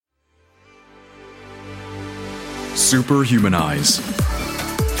Superhumanize.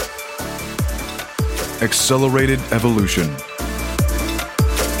 Accelerated evolution.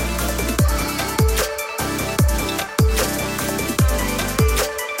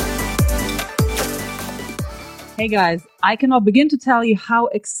 Hey guys, I cannot begin to tell you how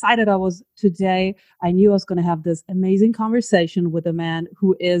excited I was today. I knew I was going to have this amazing conversation with a man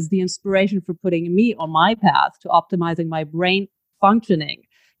who is the inspiration for putting me on my path to optimizing my brain functioning.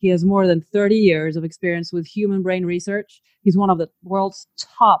 He has more than 30 years of experience with human brain research. He's one of the world's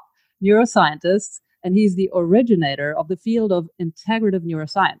top neuroscientists, and he's the originator of the field of integrative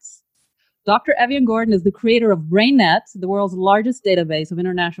neuroscience. Dr. Evian Gordon is the creator of BrainNet, the world's largest database of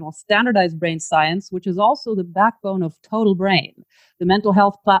international standardized brain science, which is also the backbone of Total Brain, the mental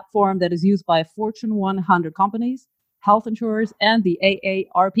health platform that is used by Fortune 100 companies, health insurers, and the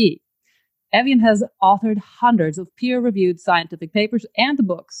AARP. Evian has authored hundreds of peer-reviewed scientific papers and the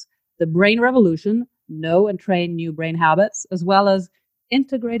books, The Brain Revolution, Know and Train New Brain Habits, as well as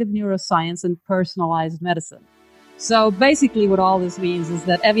Integrative Neuroscience and Personalized Medicine. So basically what all this means is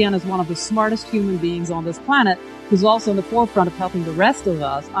that Evian is one of the smartest human beings on this planet who's also in the forefront of helping the rest of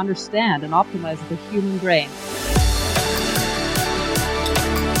us understand and optimize the human brain.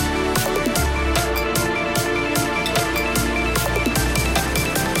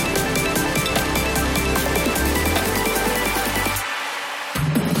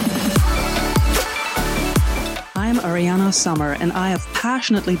 I'm Ariana Summer, and I have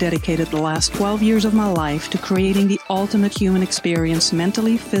passionately dedicated the last 12 years of my life to creating the ultimate human experience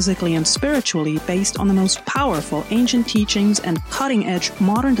mentally, physically, and spiritually based on the most powerful ancient teachings and cutting-edge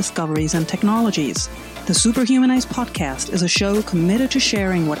modern discoveries and technologies. The Superhumanize podcast is a show committed to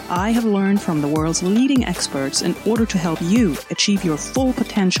sharing what I have learned from the world's leading experts in order to help you achieve your full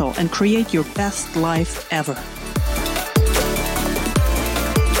potential and create your best life ever.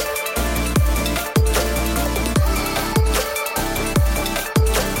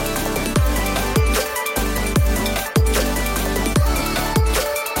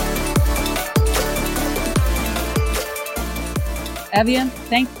 Evian,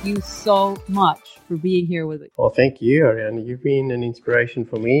 thank you so much for being here with me. Well, thank you, Ariana. You've been an inspiration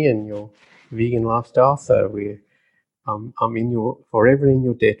for me and your vegan lifestyle, so I'm forever in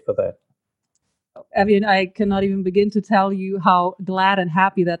your debt for that. Evian, I cannot even begin to tell you how glad and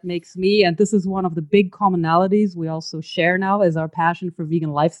happy that makes me. And this is one of the big commonalities we also share now is our passion for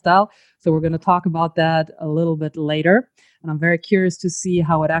vegan lifestyle. So we're going to talk about that a little bit later. And I'm very curious to see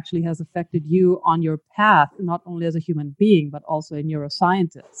how it actually has affected you on your path, not only as a human being, but also a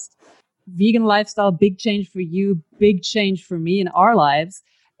neuroscientist. Vegan lifestyle, big change for you, big change for me in our lives.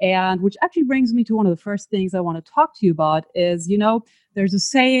 And which actually brings me to one of the first things I want to talk to you about is, there's a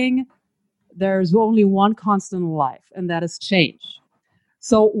saying, there's only one constant in life, and that is change.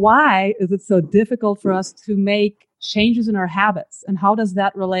 So why is it so difficult for us to make changes in our habits? And how does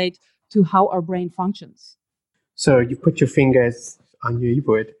that relate to how our brain functions? So you put your fingers, I knew you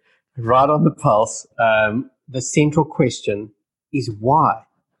would, right on the pulse. The central question is why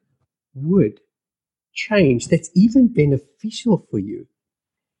would change that's even beneficial for you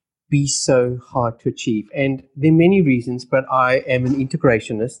be so hard to achieve? And there are many reasons, but I am an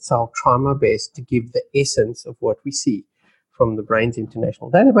integrationist, so I'll try my best to give the essence of what we see from the Brains International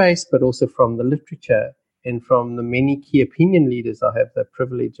Database, but also from the literature and from the many key opinion leaders I have the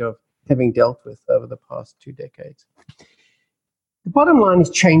privilege of having dealt with over the past 2 decades. The bottom line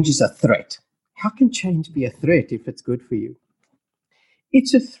is change is a threat. How can change be a threat if it's good for you?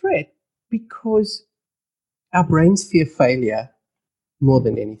 It's a threat because our brains fear failure more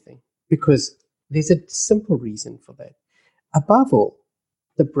than anything, because there's a simple reason for that. Above all,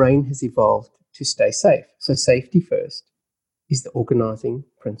 the brain has evolved to stay safe. So safety first is the organizing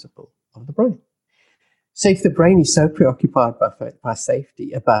principle of the brain. So if the brain is so preoccupied by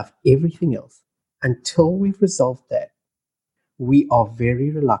safety above everything else, until we've resolved that, we are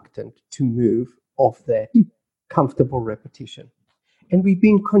very reluctant to move off that comfortable repetition. And we've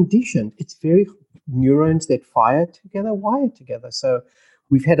been conditioned. It's very neurons that fire together, wire together. So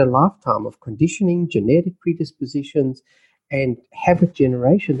we've had a lifetime of conditioning, genetic predispositions, and habit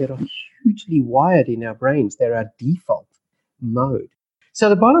generation that are hugely wired in our brains. They're our default mode. So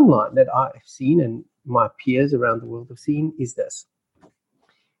the bottom line that I've seen and my peers around the world have seen is this.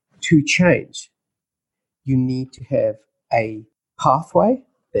 To change, you need to have a pathway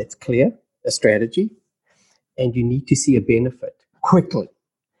that's clear, a strategy, and you need to see a benefit quickly.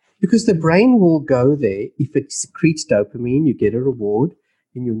 Because the brain will go there. If it secretes dopamine, you get a reward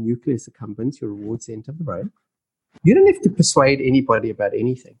in your nucleus accumbens, your reward center of the brain. You don't have to persuade anybody about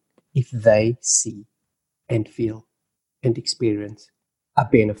anything if they see and feel and experience a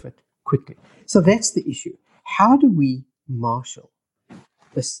benefit quickly. So that's the issue. how do we marshal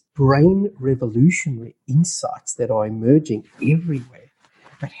this brain revolutionary insights that are emerging everywhere?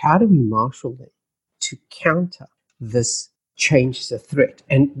 But how do we marshal them to counter this change as a threat?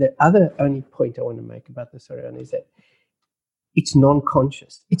 And the other only point I want to make about this, Ariane, is that it's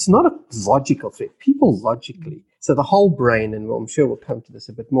non-conscious. It's not a logical threat. People logically, so the whole brain, and I'm sure we'll come to this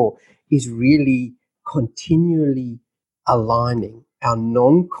a bit more, is really continually aligning our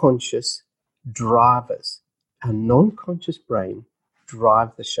non-conscious drivers. Our non-conscious brain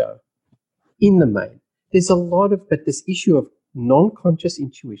drive the show in the main. There's a lot of, but this issue of non-conscious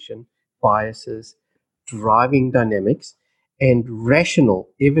intuition, biases, driving dynamics, and rational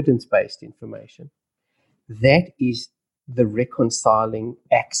evidence-based information, that is the reconciling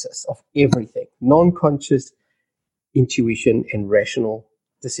axis of everything. Non-conscious intuition and rational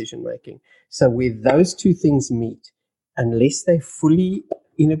decision-making. So where those two things meet, unless they're fully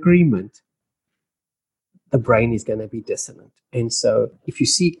in agreement, the brain is going to be dissonant. And so if you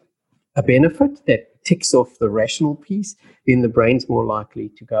see a benefit that ticks off the rational piece, then the brain's more likely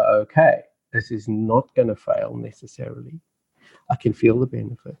to go, okay, this is not going to fail necessarily. I can feel the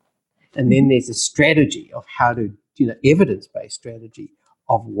benefit. And then there's a strategy of how to, evidence-based strategy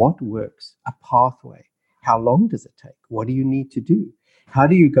of what works, a pathway. How long does it take? What do you need to do? How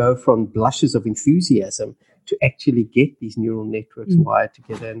do you go from blushes of enthusiasm to actually get these neural networks wired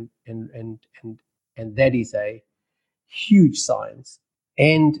together? And that is a huge science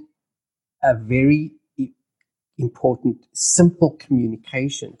and a very important, simple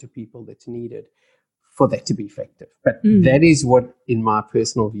communication to people that's needed for that to be effective. But that is what, in my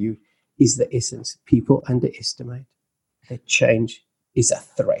personal view, is the essence. People underestimate that change is a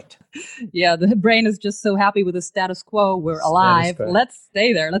threat. Yeah, the brain is just so happy with the status quo. We're alive. Let's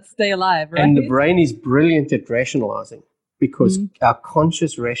stay there. Let's stay alive, right? And the brain is brilliant at rationalizing because our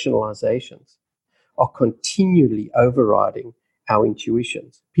conscious rationalizations are continually overriding our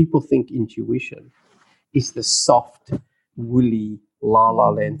intuitions. People think intuition is the soft, woolly, la-la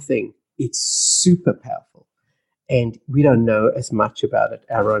land thing. It's super powerful. And we don't know as much about it,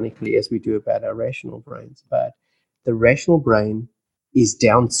 ironically, as we do about our rational brains. But the rational brain is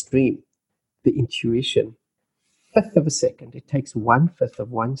downstream. The intuition, 1/5 of a second. It takes 1/5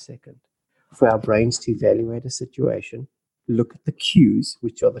 of 1 second for our brains to evaluate a situation, look at the cues,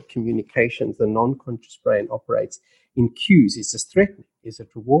 which are the communications. The non-conscious brain operates in cues. Is this threatening? Is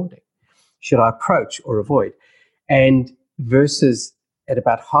it rewarding? Should I approach or avoid? And versus at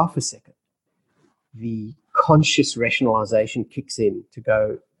about 1/2 a second, the conscious rationalization kicks in to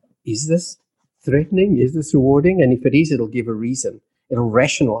go, is this threatening? Is this rewarding? And if it is, it'll give a reason. It'll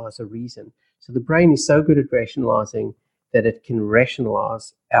rationalize a reason. So the brain is so good at rationalizing that it can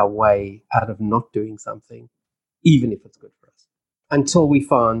rationalize our way out of not doing something, even if it's good for us, until we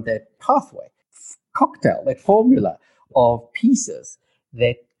find that pathway, cocktail, that formula of pieces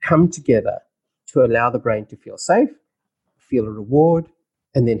that come together to allow the brain to feel safe, feel a reward,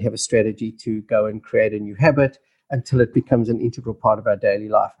 and then have a strategy to go and create a new habit until it becomes an integral part of our daily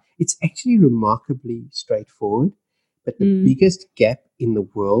life. It's actually remarkably straightforward, but the biggest gap in the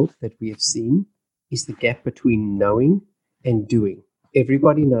world that we have seen is the gap between knowing and doing.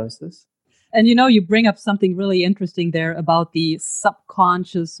 Everybody knows this. And you bring up something really interesting there about the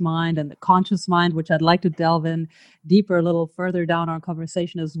subconscious mind and the conscious mind, which I'd like to delve in deeper a little further down our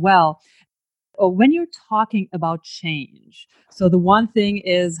conversation as well. When you're talking about change, so the one thing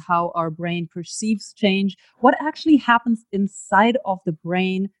is how our brain perceives change. What actually happens inside of the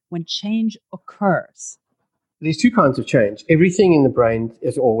brain when change occurs? There's two kinds of change. Everything in the brain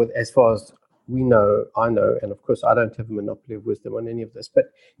is always, as far as we know, I know, and of course I don't have a monopoly of wisdom on any of this, but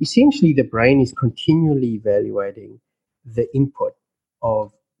essentially the brain is continually evaluating the input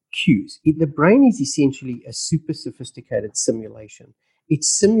of cues. The brain is essentially a super sophisticated simulation. It's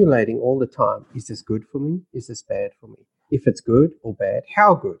simulating all the time. Is this good for me? Is this bad for me? If it's good or bad,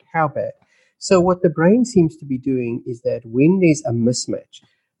 how good, how bad? So what the brain seems to be doing is that when there's a mismatch,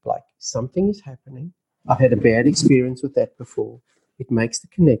 like something is happening, I've had a bad experience with that before, it makes the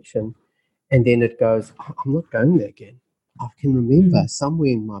connection, and then it goes, I'm not going there again. I can remember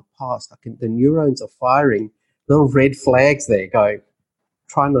somewhere in my past, the neurons are firing little red flags there going,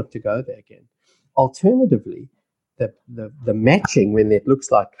 try not to go there again. Alternatively, the matching, when it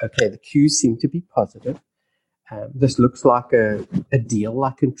looks like, okay, the cues seem to be positive. This looks like a deal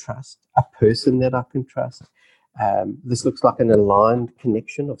I can trust, a person that I can trust. This looks like an aligned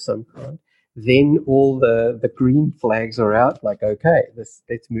connection of some kind. Then all the green flags are out, like, okay, let's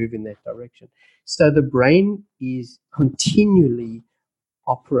move in that direction. So the brain is continually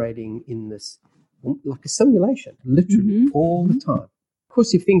operating in this, like a simulation, literally all the time. Of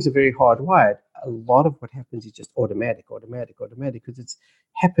course, if things are very hardwired, a lot of what happens is just automatic, because it's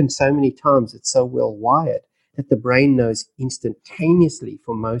happened so many times. It's so well wired that the brain knows instantaneously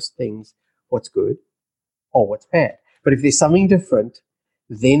for most things what's good or what's bad. But if there's something different,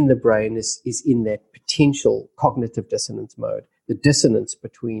 then the brain is in that potential cognitive dissonance mode, the dissonance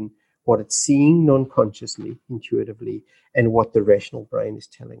between what it's seeing non-consciously, intuitively, and what the rational brain is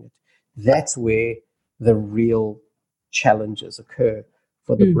telling it. That's where the real challenges occur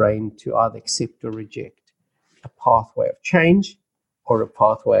for the brain to either accept or reject a pathway of change or a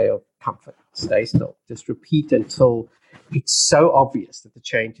pathway of comfort. Stay still. Just repeat until it's so obvious that the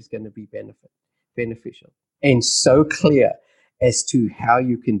change is going to be beneficial, and so clear as to how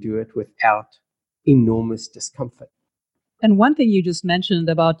you can do it without enormous discomfort. And one thing you just mentioned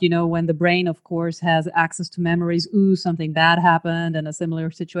about, when the brain, of course, has access to memories, something bad happened in a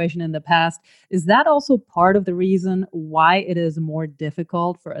similar situation in the past. Is that also part of the reason why it is more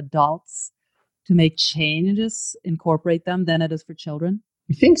difficult for adults to make changes, incorporate them, than it is for children?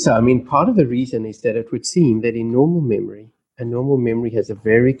 I think so. I mean, part of the reason is that it would seem that in normal memory, a normal memory has a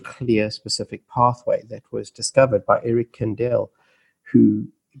very clear, specific pathway that was discovered by Eric Kandel, who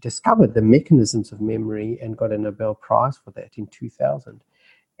discovered the mechanisms of memory and got a Nobel Prize for that in 2000.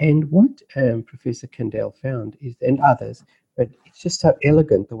 And what Professor Kandel found is, and others, but it's just so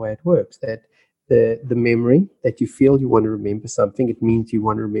elegant the way it works, that the memory that you feel you want to remember something, it means you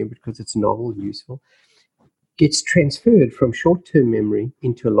want to remember it because it's novel, useful, gets transferred from short-term memory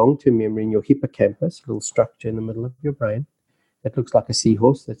into a long-term memory in your hippocampus, a little structure in the middle of your brain that looks like a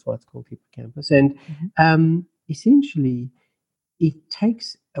seahorse. That's why it's called hippocampus. And essentially, it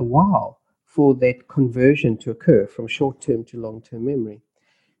takes a while for that conversion to occur from short-term to long-term memory.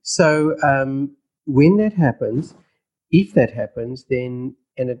 So when that happens, if that happens, then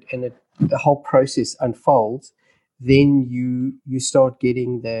the whole process unfolds, then you start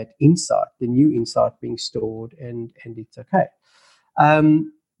getting that insight, the new insight being stored, and it's okay.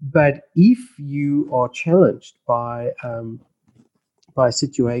 But if you are challenged by a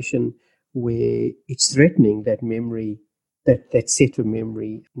situation where it's threatening that memory, that set of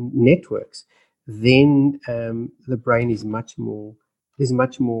memory networks, then the brain is there's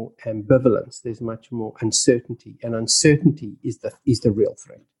much more ambivalence, there's much more uncertainty, and uncertainty is the real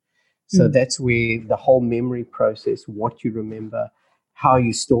threat. So that's where the whole memory process, what you remember, how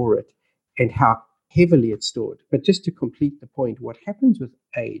you store it, and how heavily it's stored. But just to complete the point, what happens with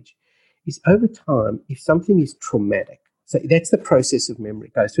age is over time, if something is traumatic, so that's the process of memory.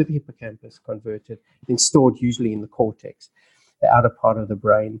 It goes through the hippocampus, converted, then stored usually in the cortex, the outer part of the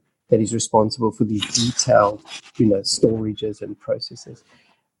brain that is responsible for these detailed, storages and processes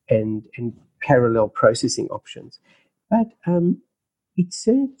and parallel processing options. But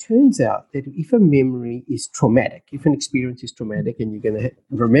it turns out that if a memory is traumatic, if an experience is traumatic and you're going to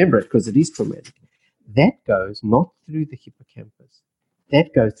remember it because it is traumatic, that goes not through the hippocampus.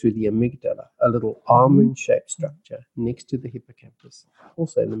 That goes through the amygdala, a little almond-shaped structure next to the hippocampus,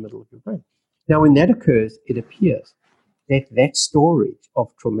 also in the middle of your brain. Now, when that occurs, it appears that storage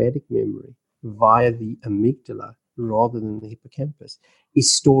of traumatic memory via the amygdala rather than the hippocampus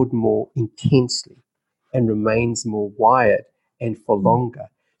is stored more intensely and remains more wired and for longer,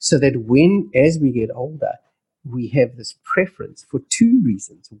 so that as we get older, we have this preference for two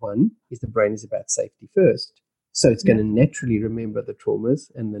reasons. One is the brain is about safety first, so it's going to naturally remember the traumas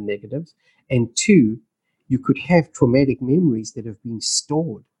and the negatives. And two, you could have traumatic memories that have been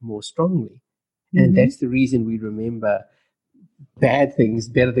stored more strongly. And that's the reason we remember bad things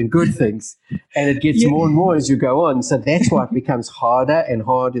better than good things. And it gets more and more as you go on. So that's why it becomes harder and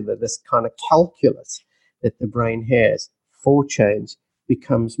harder, that this kind of calculus that the brain has for change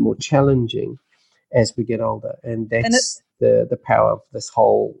becomes more challenging as we get older. And that's the power of this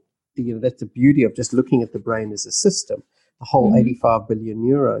whole, that's the beauty of just looking at the brain as a system, the whole 85 billion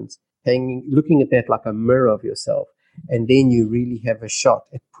neurons, looking at that like a mirror of yourself. And then you really have a shot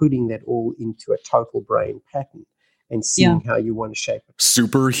at putting that all into a total brain pattern and seeing how you want to shape it.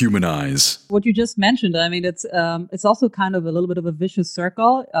 Superhumanize. What you just mentioned, I mean, it's also kind of a little bit of a vicious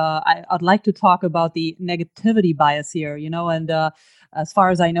circle. I'd like to talk about the negativity bias here, and as far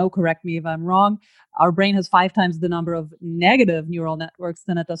as I know, correct me if I'm wrong, our brain has 5 times the number of negative neural networks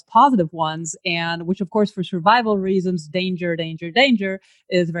than it does positive ones, and which, of course, for survival reasons, danger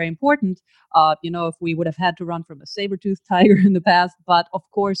is very important. If we would have had to run from a saber-toothed tiger in the past, but of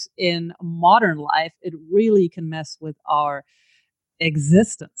course, in modern life, it really can mess with our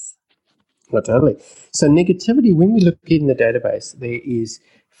existence. Not totally. So negativity, when we look in the database, there is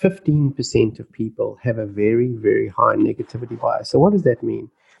 15% of people have a very, very high negativity bias. So what does that mean?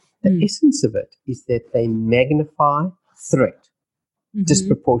 The essence of it is that they magnify threat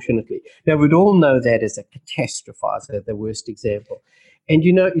disproportionately. Now, we'd all know that as a catastrophizer, the worst example. And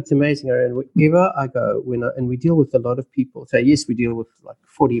it's amazing, Aaron, wherever I go, and we deal with a lot of people. So yes, we deal with like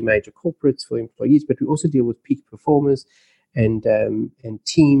 40 major corporates for employees, but we also deal with peak performers and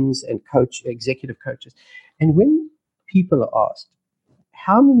teams and executive coaches. And when people are asked,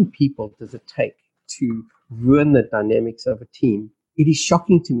 how many people does it take to ruin the dynamics of a team? It is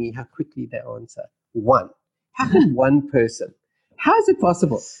shocking to me how quickly they answer. One. How can one person? How is it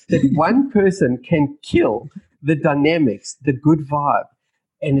possible that one person can kill the dynamics, the good vibe?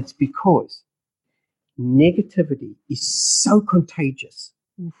 And it's because negativity is so contagious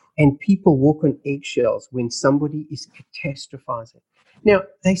and people walk on eggshells when somebody is catastrophizing. Now,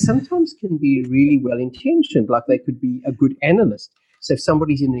 they sometimes can be really well-intentioned, like they could be a good analyst. So if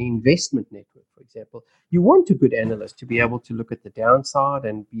somebody's in an investment network, for example, you want a good analyst to be able to look at the downside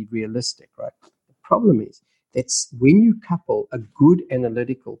and be realistic, right? The problem is that's when you couple a good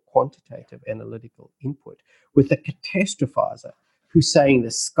quantitative analytical input with a catastrophizer who's saying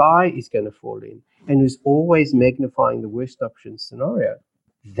the sky is going to fall in and who's always magnifying the worst option scenario,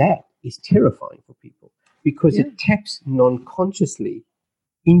 that is terrifying for people because it taps non-consciously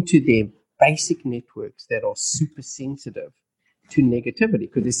into their basic networks that are super sensitive to negativity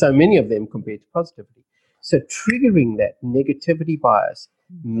because there's so many of them compared to positivity. So triggering that negativity bias,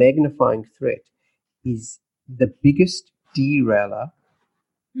 magnifying threat, is the biggest derailer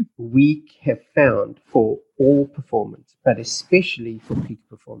we have found for all performance, but especially for peak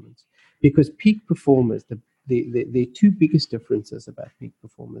performance. Because peak performers, the two biggest differences about peak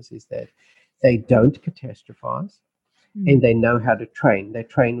performers is that they don't catastrophize and they know how to train. They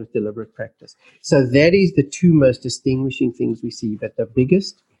train with deliberate practice. So that is the two most distinguishing things we see. But the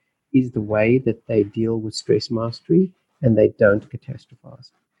biggest is the way that they deal with stress mastery and they don't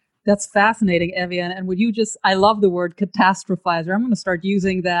catastrophize. That's fascinating, Evian. And would you I love the word catastrophizer. I'm going to start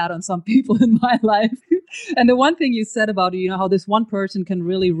using that on some people in my life. And the one thing you said about, how this one person can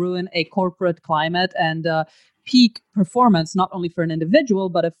really ruin a corporate climate and peak performance, not only for an individual,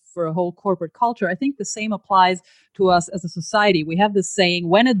 but for a whole corporate culture. I think the same applies to us as a society. We have this saying,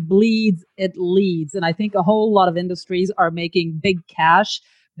 when it bleeds, it leads. And I think a whole lot of industries are making big cash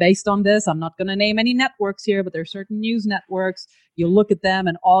based on this. I'm not going to name any networks here, but there are certain news networks. You look at them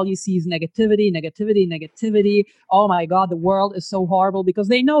and all you see is negativity, negativity, negativity. Oh my God, the world is so horrible because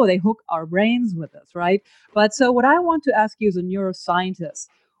they know they hook our brains with this, right? But so what I want to ask you as a neuroscientist,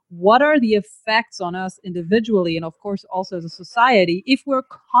 what are the effects on us individually and of course also as a society if we're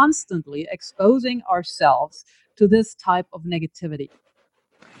constantly exposing ourselves to this type of negativity?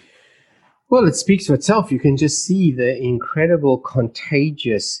 Well, it speaks for itself. You can just see the incredible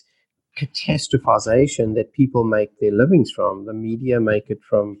contagious catastrophization that people make their livings from. The media make it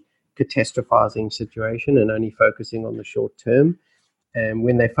from catastrophizing situation and only focusing on the short term. And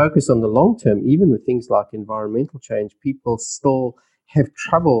when they focus on the long term, even with things like environmental change, people still have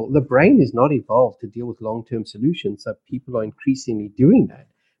trouble. The brain is not evolved to deal with long-term solutions, so people are increasingly doing that.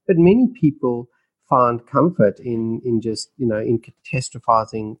 But many people find comfort in just, in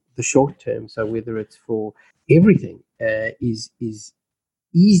catastrophizing the short term. So whether it's for everything is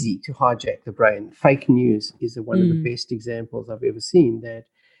easy to hijack the brain. Fake news is one of the best examples I've ever seen that,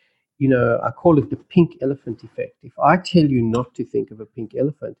 I call it the pink elephant effect. If I tell you not to think of a pink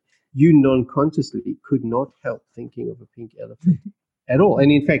elephant, you non-consciously could not help thinking of a pink elephant at all.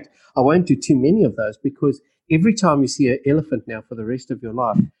 And in fact, I won't do too many of those because every time you see an elephant now for the rest of your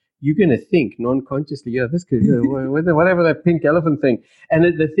life, you're going to think non-consciously, this could, whatever that pink elephant thing. And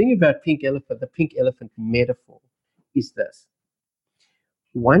the thing about the pink elephant metaphor is this.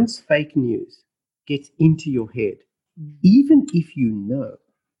 Once fake news gets into your head, even if you know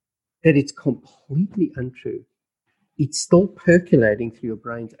that it's completely untrue, it's still percolating through your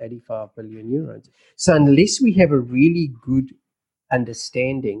brain's 85 billion neurons. So unless we have a really good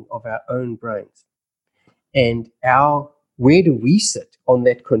understanding of our own brains and where do we sit on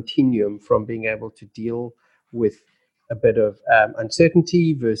that continuum from being able to deal with a bit of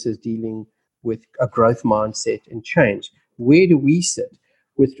uncertainty versus dealing with a growth mindset and change? Where do we sit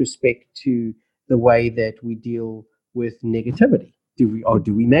with respect to the way that we deal with negativity? Do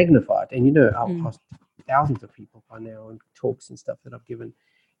we magnify it? And I've asked thousands of people by now in talks and stuff that I've given,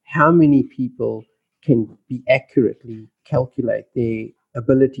 how many people can be accurately calculate their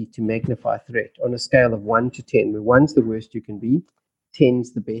ability to magnify threat on a scale of 1 to 10, where 1's the worst you can be,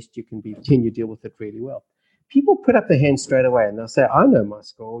 10's the best you can be, 10 you deal with it really well. People put up their hands straight away and they'll say, I know my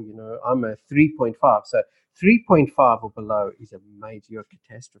score, I'm a 3.5. So 3.5 or below is a major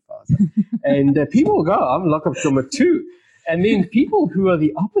catastrophizer. And people will go, I'm locked up from a 2. And then people who are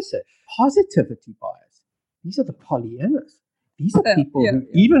the opposite, positivity bias, these are the Pollyannas. These are people who,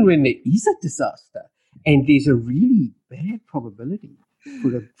 even when there is a disaster and there's a really bad probability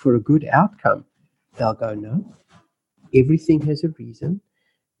for a good outcome, they'll go, no, everything has a reason.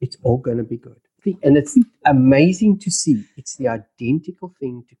 It's all going to be good. And it's amazing to see. It's the identical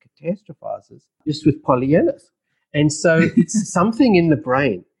thing to catastrophizers, just with Pollyannas. And so it's something in the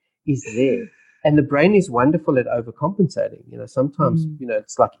brain is there. And the brain is wonderful at overcompensating. Sometimes,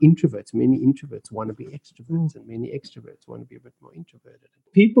 it's like introverts. Many introverts want to be extroverts, and many extroverts want to be a bit more introverted.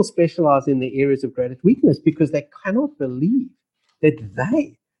 People specialize in the areas of greatest weakness because they cannot believe that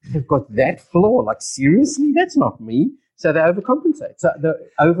they have got that flaw. Like, seriously, that's not me. So they overcompensate. So the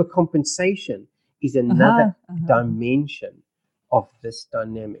overcompensation is another dimension of this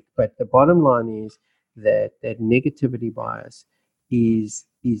dynamic. But the bottom line is that negativity bias is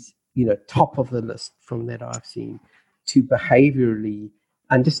top of the list from that I've seen to behaviorally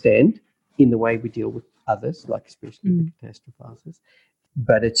understand in the way we deal with others, like especially the catastrophizers.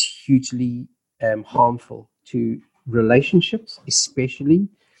 But it's hugely harmful to relationships, especially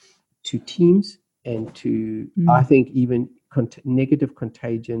to teams, and to, I think, even negative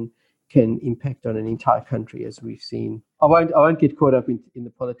contagion can impact on an entire country, as we've seen. I won't get caught up in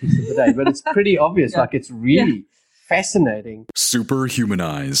the politics of the day, but it's pretty obvious. Like, it's really fascinating.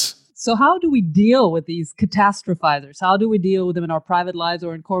 Superhumanize. So how do we deal with these catastrophizers? How do we deal with them in our private lives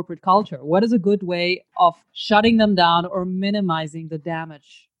or in corporate culture? What is a good way of shutting them down or minimizing the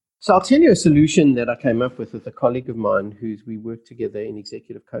damage? So I'll tell you a solution that I came up with a colleague of mine we work together in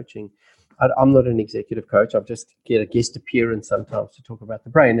executive coaching. I'm not an executive coach. I've just get a guest appearance sometimes to talk about the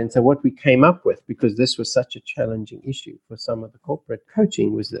brain. And so what we came up with, because this was such a challenging issue for some of the corporate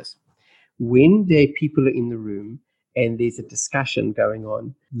coaching, was this. When people are in the room and there's a discussion going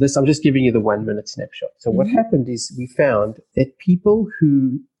on, I'm just giving you the 1 minute snapshot. So what happened is we found that people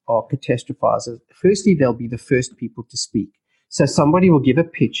who are catastrophizers, firstly, they'll be the first people to speak. So somebody will give a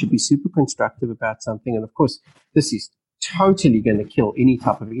pitch, be super constructive about something. And of course, this is totally going to kill any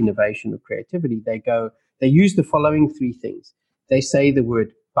type of innovation or creativity. They use the following three things. They say the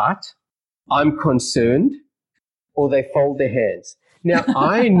word, but, I'm concerned, or they fold their hands.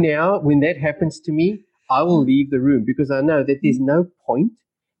 Now, when that happens to me, I will leave the room because I know that there's no point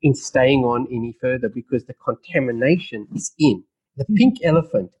in staying on any further because the contamination is in. The pink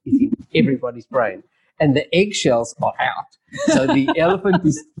elephant is in everybody's brain. And the eggshells are out. So the elephant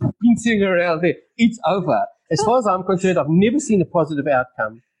is pincing around there. It's over. As far as I'm concerned, I've never seen a positive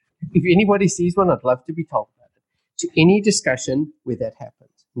outcome. If anybody sees one, I'd love to be told about it. To any discussion where that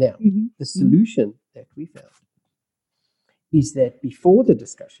happens. Now, the solution that we found is that before the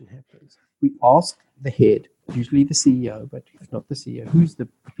discussion happens, we ask the head, usually the CEO, but if not the CEO, who's the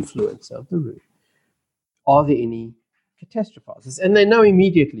influencer of the room, are there any catastrophizers? And they know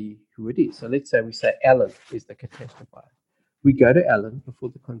immediately who it is. So let's say we say Alan is the catastrophizer. We go to Alan before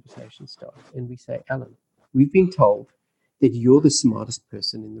the conversation starts and we say, Alan, we've been told that you're the smartest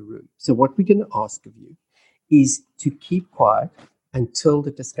person in the room. So what we're going to ask of you is to keep quiet until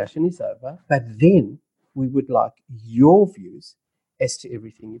the discussion is over, but then we would like your views as to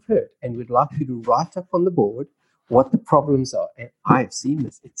everything you've heard. And we'd like you to write up on the board what the problems are. And I've seen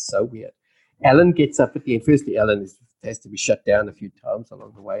this. It's so weird. Alan gets up at the end. Firstly, Alan has to be shut down a few times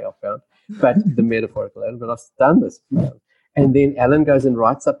along the way, I found. But the metaphorical Alan, but I've done this. And then Alan goes and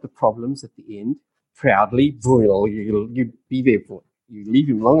writes up the problems at the end, proudly. You be there for it. You leave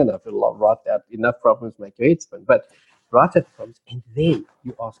him long enough, it'll write out enough problems to make your head spin. But write out the problems, and then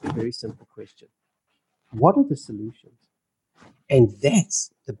you ask a very simple question. What are the solutions? And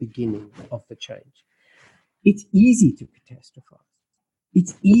that's the beginning of the change. It's easy to catastrophize.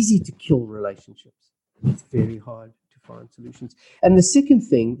 It's easy to kill relationships. It's very hard to find solutions. And the second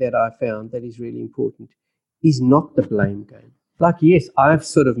thing that I found that is really important is not the blame game. Like, yes, I've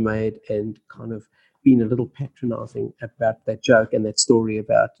sort of made and kind of been a little patronizing about that joke and that story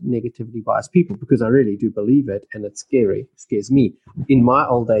about negativity bias people because I really do believe it and it's scary. It scares me. In my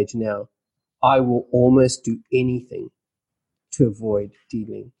old age now, I will almost do anything to avoid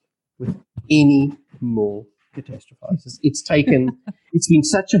dealing with any more catastrophizers. It's been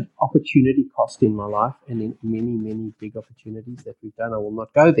such an opportunity cost in my life and in many, many big opportunities that we've done. I will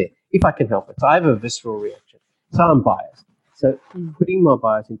not go there if I can help it. So I have a visceral reaction. So I'm biased. So putting my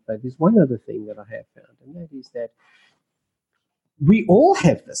bias in play, there's one other thing that I have found, and that is that we all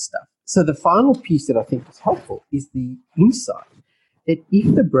have this stuff. So the final piece that I think is helpful is the insight that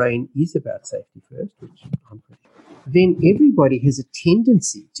if the brain is about safety first, which I'm pretty sure, then everybody has a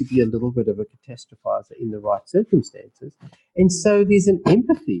tendency to be a little bit of a catastrophizer in the right circumstances. And so there's an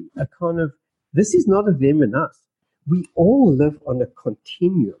empathy, a kind of, this is not a them and us. We all live on a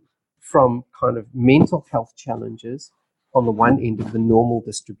continuum from kind of mental health challenges on the one end of the normal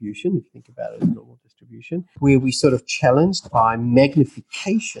distribution, if you think about it as normal distribution, where we sort of challenged by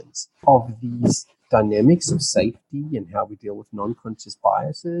magnifications of these dynamics of safety and how we deal with non-conscious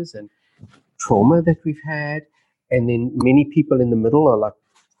biases and trauma that we've had. And then many people in the middle are like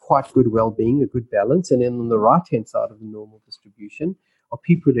quite good well-being, a good balance. And then on the right-hand side of the normal distribution are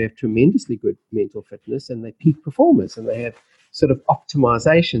people who have tremendously good mental fitness and they're peak performers and they have sort of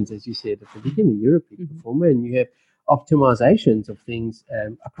optimizations, as you said at the beginning. You're a peak performer and you have optimizations of things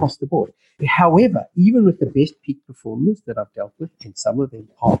across the board. However, even with the best peak performers that I've dealt with, and some of them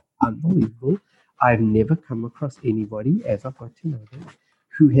are unbelievable, I've never come across anybody, as I've got to know them,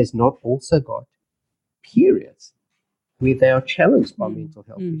 who has not also got periods where they are challenged by mental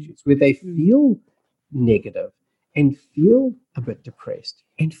health issues, where they feel negative and feel a bit depressed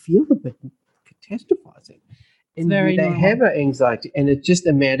and feel a bit catastrophizing. And where they have an anxiety, and it's just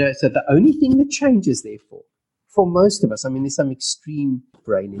a matter. So the only thing that changes, therefore, for most of us, I mean, there's some extreme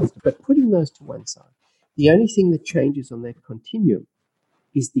brain injury, but putting those to one side, the only thing that changes on that continuum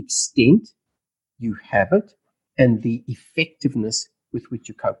is the extent you have it and the effectiveness with which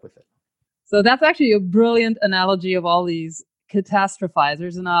you cope with it. So that's actually a brilliant analogy of all these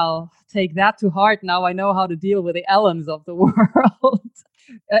catastrophizers, and I'll take that to heart. Now I know how to deal with the Ellens of the world.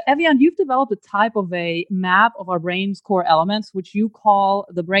 Evian, you've developed a type of a map of our brain's core elements, which you call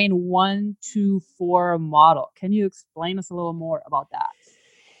the brain 1-2-4 model. Can you explain us a little more about that?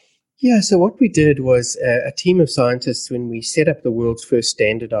 Yeah, so what we did was a team of scientists, when we set up the world's first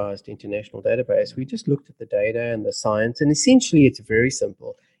standardized international database, we just looked at the data and the science, and essentially it's very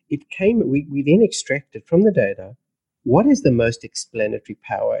simple. We then extracted from the data what is the most explanatory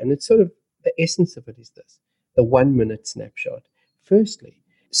power, and it's sort of the essence of it is this, the 1 minute snapshot. Firstly,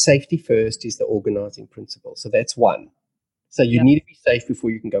 safety first is the organizing principle. So that's one. So you need to be safe before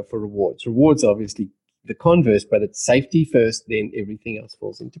you can go for rewards. Rewards are obviously the converse, but it's safety first, then everything else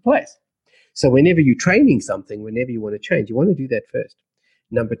falls into place. So whenever you're training something, whenever you want to change, you want to do that first.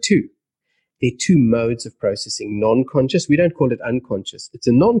 Number two, there are two modes of processing. Non-conscious, we don't call it unconscious. It's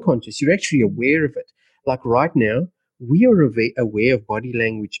a non-conscious. You're actually aware of it. Like right now, we are aware of body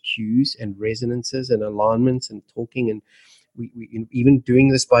language cues and resonances and alignments and talking, and we even doing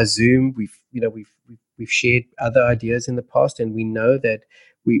this by Zoom. We've shared other ideas in the past, and we know that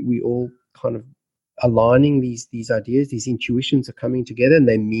we all kind of aligning these ideas, these intuitions are coming together and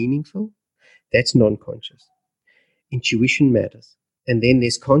they're meaningful. That's non-conscious. Intuition matters. And then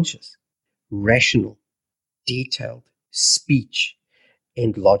there's conscious, rational, detailed, speech,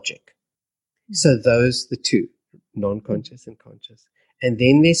 and logic. So those the two, non-conscious and conscious. And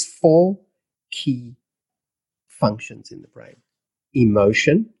then there's 4 key functions in the brain.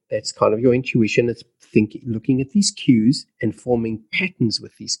 Emotion, that's kind of your intuition. It's thinking, looking at these cues and forming patterns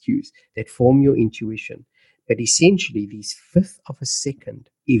with these cues that form your intuition. But essentially, these 1/5 of a second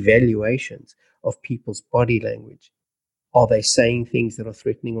evaluations of people's body language. Are they saying things that are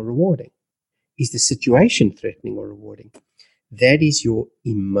threatening or rewarding? Is the situation threatening or rewarding? That is your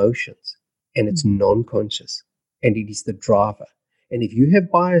emotions, and it's non-conscious, and it is the driver. And if you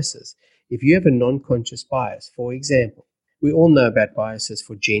have biases, if you have a non-conscious bias, for example, we all know about biases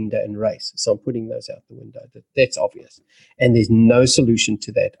for gender and race. So I'm putting those out the window. That's obvious. And there's no solution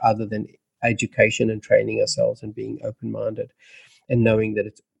to that other than education and training ourselves and being open-minded and knowing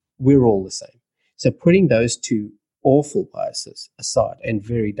that we're all the same. So putting those two awful biases aside and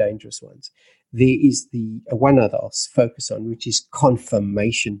very dangerous ones, there is the one other I'll focus on, which is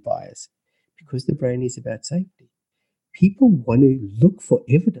confirmation bias, because the brain is about safety. People want to look for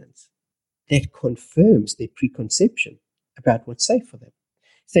evidence that confirms their preconception about what's safe for them.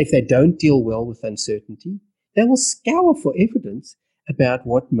 So if they don't deal well with uncertainty, they will scour for evidence about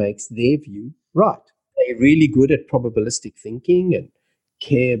what makes their view right. They're really good at probabilistic thinking and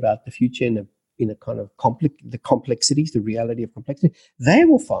care about the future in a kind of the complexities, the reality of complexity. They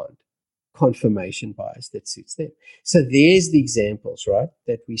will find confirmation bias that suits them. So there's the examples, right?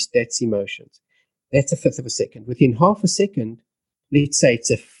 That's emotions. That's 1/5 of a second. Within 1/2 a second, let's say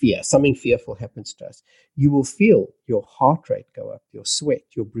it's a fear, something fearful happens to us. You will feel your heart rate go up, your sweat,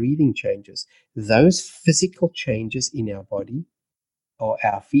 your breathing changes. Those physical changes in our body are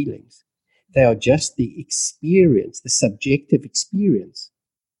our feelings. They are just the experience, the subjective experience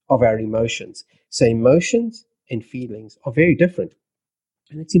of our emotions. So emotions and feelings are very different.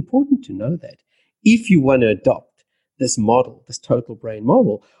 And it's important to know that if you want to adopt this model, this total brain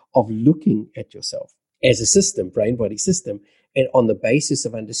model of looking at yourself as a system, brain-body system, and on the basis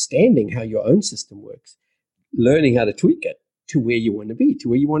of understanding how your own system works, learning how to tweak it to where you want to be, to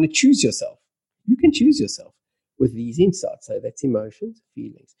where you want to choose yourself. You can choose yourself with these insights. So that's emotions,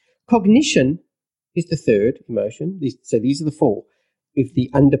 feelings. Cognition is the third emotion. So these are the four. If the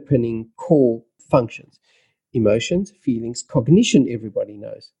underpinning core functions, emotions, feelings, cognition, everybody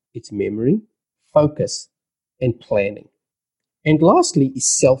knows. It's memory, focus, and planning. And lastly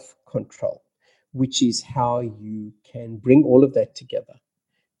is self-control, which is how you can bring all of that together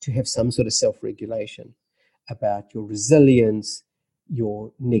to have some sort of self-regulation about your resilience,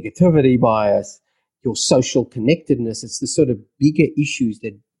 your negativity bias, your social connectedness. It's the sort of bigger issues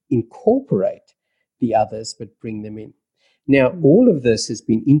that incorporate the others but bring them in. Now, all of this has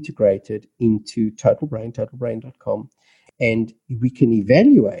been integrated into Total Brain, totalbrain.com, and we can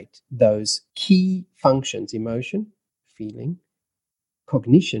evaluate those key functions: emotion, feeling,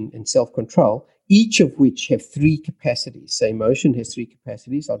 cognition, and self-control, each of which have three capacities. So emotion has three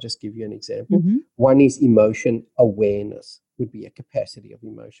capacities. I'll just give you an example. Mm-hmm. One is emotion awareness, would be a capacity of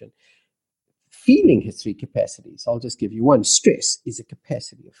emotion. Feeling has three capacities. I'll just give you one. Stress is a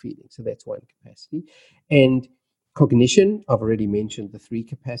capacity of feeling. So that's one capacity. And cognition, I've already mentioned the three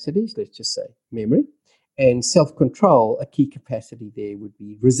capacities. Let's just say memory. And self-control, a key capacity there would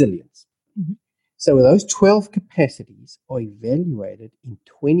be resilience. Mm-hmm. So those 12 capacities are evaluated in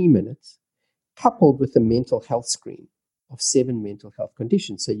 20 minutes, coupled with a mental health screen of 7 mental health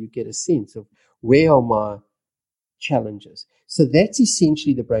conditions. So you get a sense of where are my challenges. So that's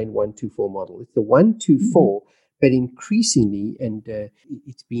essentially the Brain 124 model. It's the 124, but increasingly, and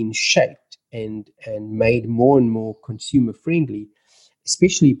it's been shaped and made more and more consumer friendly,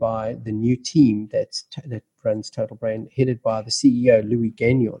 especially by the new team that runs Total Brain, headed by the CEO, Louis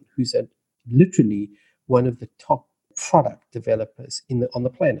Gagnon, who's literally one of the top product developers on the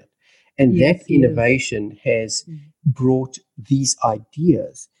planet. And that innovation has brought these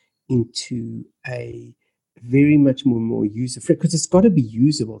ideas into a very much more user-friendly, because it's got to be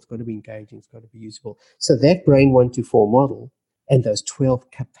usable, it's got to be engaging, it's got to be usable. So that Brain 124 model and those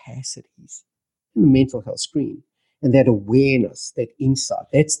 12 capacities in the mental health screen, and that awareness, that insight,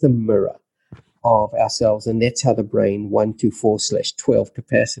 that's the mirror of ourselves. And that's how the Brain 124/12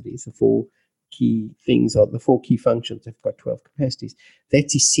 capacities, the four key things, are the four key functions, they've got 12 capacities.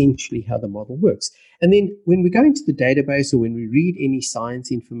 That's essentially how the model works. And then when we go into the database or when we read any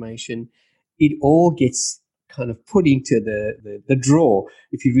science information, it all gets kind of put into the drawer.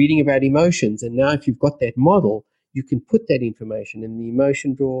 If you're reading about emotions, and now if you've got that model, you can put that information in the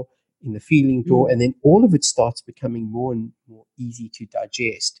emotion drawer, in the feeling drawer, and then all of it starts becoming more and more easy to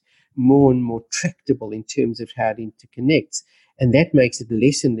digest, more and more tractable in terms of how it interconnects. And that makes it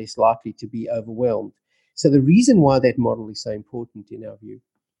less and less likely to be overwhelmed. So the reason why that model is so important in our view,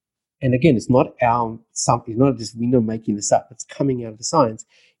 and again, it's not just we're not making this up, it's coming out of the science,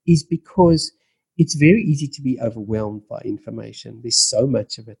 is because it's very easy to be overwhelmed by information. There's so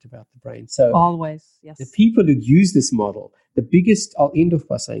much of it about the brain. So always, yes. The people who use this model, I'll end off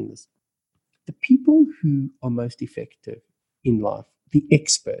by saying this, the people who are most effective in life, the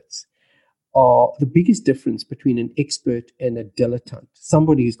experts, are the biggest difference between an expert and a dilettante.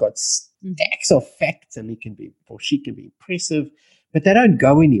 Somebody who's got stacks of facts and she can be impressive, but they don't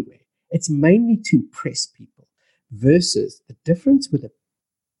go anywhere. It's mainly to impress people, versus the difference with a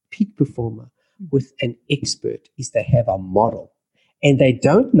peak performer with an expert is they have a model, and they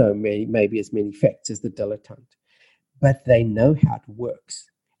don't know maybe as many facts as the dilettante, but they know how it works,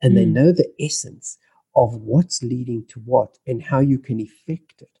 and they know the essence of what's leading to what and how you can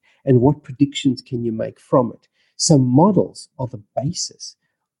effect it and what predictions can you make from it. So models are the basis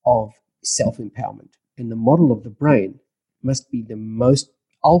of self-empowerment, and the model of the brain must be the most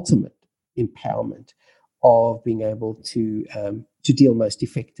ultimate empowerment of being able to deal most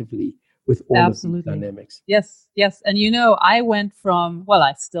effectively with all of these dynamics. Yes. And I went from,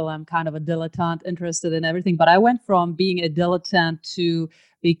 I still am kind of a dilettante, interested in everything, but I went from being a dilettante to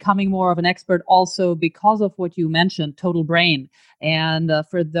becoming more of an expert also because of what you mentioned, Total Brain. And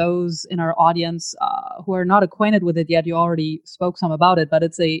for those in our audience who are not acquainted with it yet, you already spoke some about it, but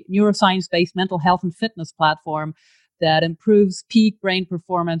it's a neuroscience-based mental health and fitness platform that improves peak brain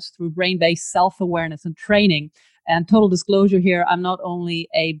performance through brain-based self-awareness and training. And total disclosure here, I'm not only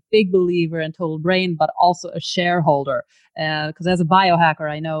a big believer in Total Brain, but also a shareholder. Because as a biohacker,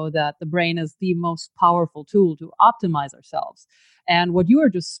 I know that the brain is the most powerful tool to optimize ourselves. And what you are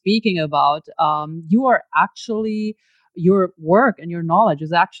just speaking about, your work and your knowledge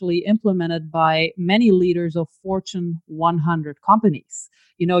is actually implemented by many leaders of Fortune 100 companies.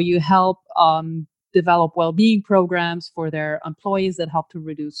 You help develop well-being programs for their employees that help to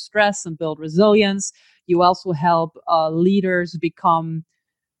reduce stress and build resilience. You also help leaders become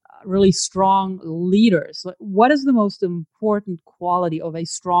really strong leaders. What is the most important quality of a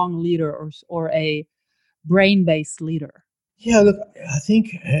strong leader or a brain-based leader? Yeah, look, I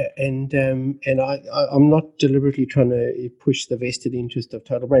think, I'm not deliberately trying to push the vested interest of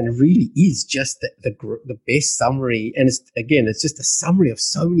Total Brain. It really is just the best summary, and it's just a summary of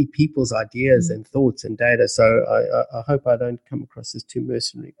so many people's ideas and thoughts and data. So I hope I don't come across as too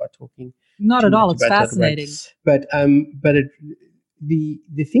mercenary by talking Not too at all. much It's about Total Brain. fascinating.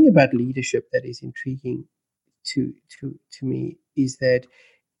 The thing about leadership that is intriguing to me is that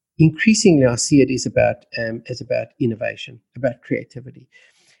increasingly I see it is as about innovation, about creativity.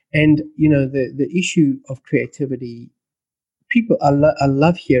 And the issue of creativity, people I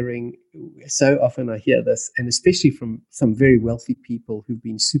love hearing. So often I hear this, and especially from some very wealthy people who've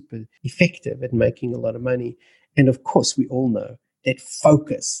been super effective at making a lot of money. And of course we all know that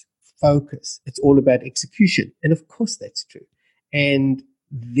focus, it's all about execution, and of course that's true. And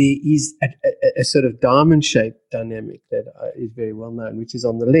there is a sort of diamond-shaped dynamic that is very well known, which is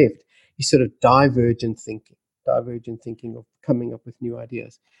on the left, is sort of divergent thinking of coming up with new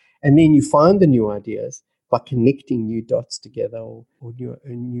ideas. And then you find the new ideas by connecting new dots together or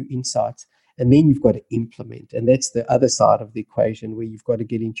new insights. And then you've got to implement. And that's the other side of the equation, where you've got to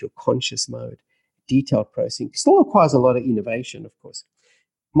get into your conscious mode. Detailed processing still requires a lot of innovation, of course.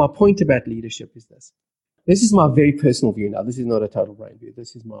 My point about leadership is this. This is my very personal view now. This is not a Total Brain view.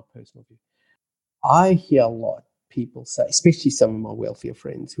 This is my personal view. I hear a lot people say, especially some of my wealthier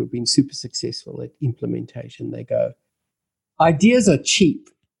friends who have been super successful at implementation, they go, ideas are cheap.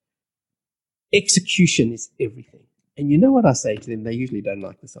 Execution is everything. And you know what I say to them? They usually don't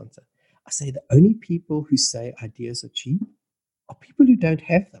like this answer. I say the only people who say ideas are cheap are people who don't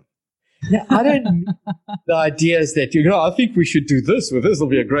have them. Now, I don't mean the ideas that, I think we should do this, this will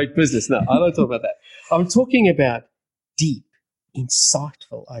be a great business. No, I don't talk about that. I'm talking about deep,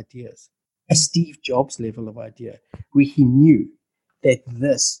 insightful ideas. A Steve Jobs level of idea, where he knew that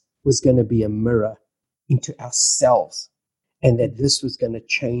this was going to be a mirror into ourselves, and that this was going to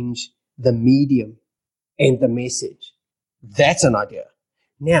change the medium and the message. That's an idea.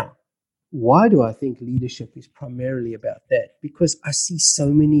 Now, why do I think leadership is primarily about that? Because I see so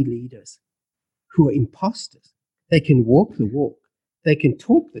many leaders who are imposters. They can walk the walk. They can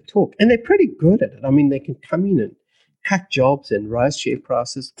talk the talk. And they're pretty good at it. I mean, they can come in and cut jobs and rise share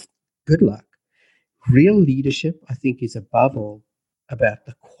prices. Good luck. Real leadership, I think, is above all about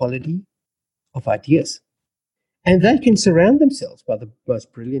the quality of ideas. And they can surround themselves by the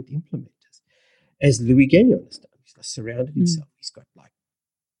most brilliant implementers. As Louis Gagnon has done. He's surrounded himself. He's got like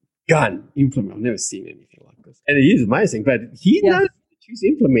gun implement. I've never seen anything like this. And he is amazing, but he knows to choose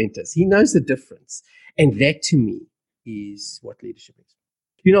implementers. He knows the difference. And that to me is what leadership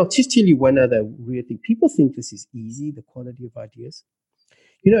is. I'll just tell you one other weird thing. People think this is easy, the quality of ideas.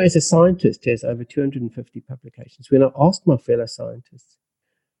 As a scientist who has over 250 publications, when I asked my fellow scientists,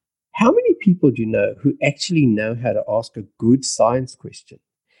 how many people do you know who actually know how to ask a good science question?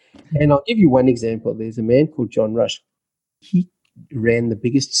 And I'll give you one example. There's a man called John Rush. He ran the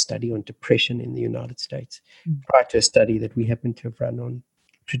biggest study on depression in the United States prior to a study that we happen to have run on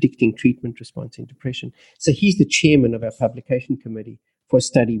predicting treatment response in depression. So he's the chairman of our publication committee for a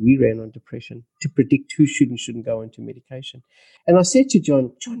study we ran on depression to predict who should and shouldn't go into medication. And I said to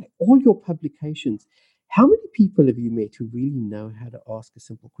John, all your publications, how many people have you met who really know how to ask a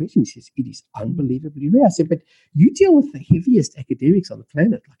simple question? He says, it is unbelievably rare. I said, but you deal with the heaviest academics on the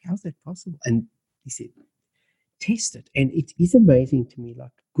planet. Like, how's that possible? And he said, test it. And it is amazing to me,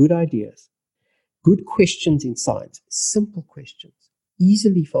 like good ideas, good questions in science, simple questions,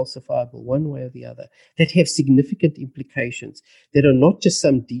 easily falsifiable one way or the other, that have significant implications, that are not just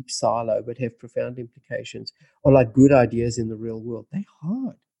some deep silo, but have profound implications, are like good ideas in the real world. They're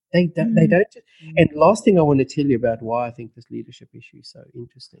hard. They don't. And last thing I want to tell you about why I think this leadership issue is so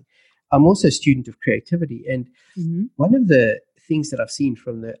interesting. I'm also a student of creativity. And one of the things that I've seen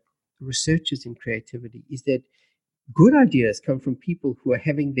from the researchers in creativity is that good ideas come from people who are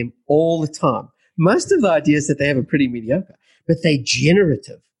having them all the time. Most of the ideas that they have are pretty mediocre, but they're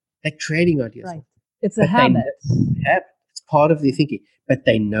generative. They're creating ideas. Right. It's a habit. It's part of their thinking. But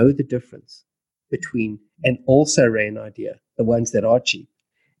they know the difference between an also-ran idea, the ones that are cheap,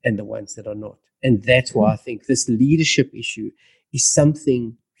 and the ones that are not. And that's why I think this leadership issue is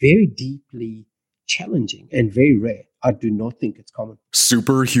something very deeply challenging and very rare. I do not think it's common.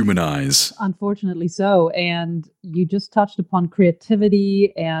 Superhumanize. Unfortunately so. And you just touched upon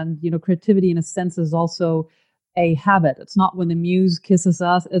creativity, and, creativity in a sense is also a habit. It's not when the muse kisses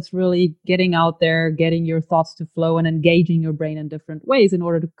us. It's really getting out there, getting your thoughts to flow and engaging your brain in different ways in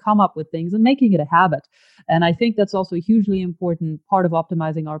order to come up with things and making it a habit. And I think that's also a hugely important part of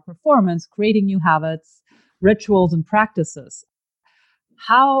optimizing our performance, creating new habits, rituals, and practices.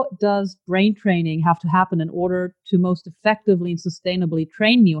 how does brain training have to happen in order to most effectively and sustainably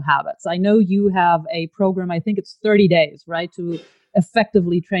train new habits? I know you have a program, I think it's 30 days, right, to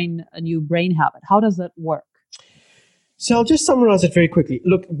effectively train a new brain habit. How does that work? So I'll just summarize it very quickly.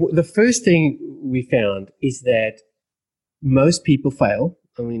 Look, the first thing we found is that most people fail.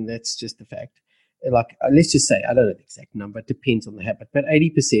 I mean, that's just a fact. Like, let's just say, I don't know the exact number, it depends on the habit, but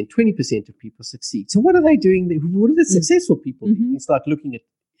 80%, 20% of people succeed. So what are they doing? What are the successful people doing? It's like looking at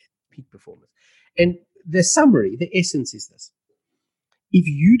peak performance. And the summary, the essence is this. If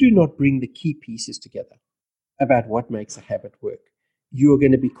you do not bring the key pieces together about what makes a habit work, you are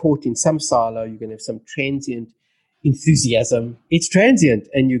going to be caught in some silo. You're going to have some transient enthusiasm. It's transient,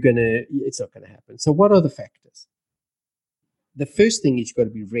 and it's not going to happen. So what are the factors? The first thing is you've got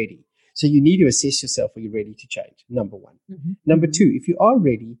to be ready. So you need to assess yourself, are you ready to change? Number one. Number two, if you are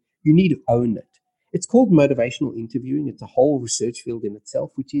ready, you need to own it. It's called motivational interviewing. It's a whole research field in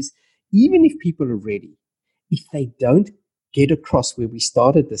itself, which is even if people are ready, if they don't get across where we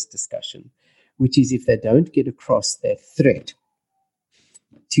started this discussion, which is if they don't get across that threat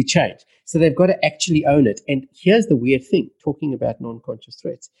to change. So they've got to actually own it. And here's the weird thing, talking about non-conscious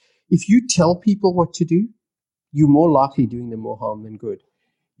threats. If you tell people what to do, you're more likely doing them more harm than good.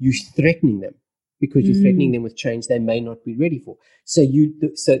 You're threatening them because you're threatening them with change they may not be ready for. So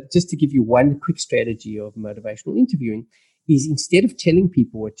just to give you one quick strategy of motivational interviewing is instead of telling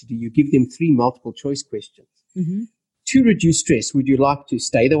people what to do, you give them 3 multiple choice questions. To reduce stress, would you like to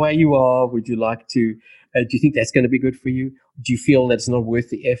stay the way you are? Would you like to, do you think that's going to be good for you? Do you feel that it's not worth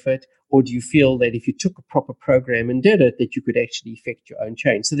the effort? Or do you feel that if you took a proper program and did it, that you could actually effect your own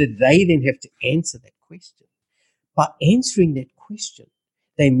change? So that they then have to answer that question. By answering that question,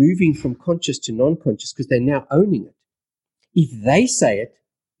 they're moving from conscious to non-conscious because they're now owning it. If they say it,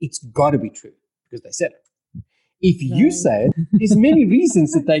 it's got to be true because they said it. If you say it, there's many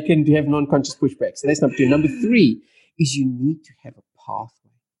reasons that they can have non-conscious pushback. So that's number 2. Number 3 is you need to have a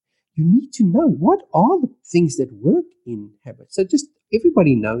pathway. You need to know what are the things that work in habits. So just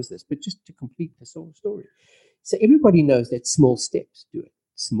everybody knows this, but just to complete this whole story. So everybody knows that small steps do it.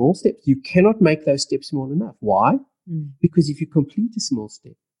 Small steps. You cannot make those steps small enough. Why? Because if you complete a small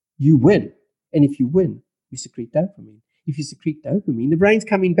step, you win. And if you win, you secrete dopamine. If you secrete dopamine, the brain's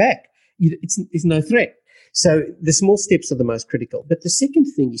coming back. It's no threat. So the small steps are the most critical. But the second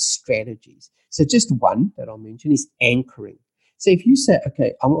thing is strategies. So just one that I'll mention is anchoring. So if you say,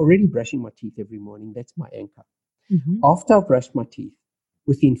 okay, I'm already brushing my teeth every morning, that's my anchor. After I've brushed my teeth,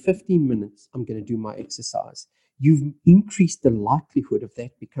 within 15 minutes, I'm going to do my exercise. You've increased the likelihood of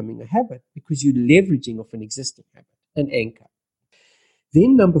that becoming a habit because you're leveraging off an existing habit, an anchor.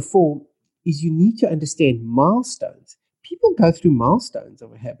 Then number 4 is you need to understand milestones. People go through milestones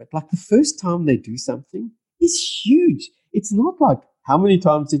of a habit. Like the first time they do something is huge. It's not like, how many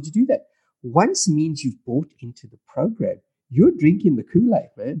times did you do that? Once means you've bought into the program. You're drinking the Kool-Aid,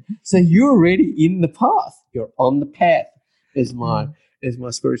 man. So you're already in the path. You're on the path, as my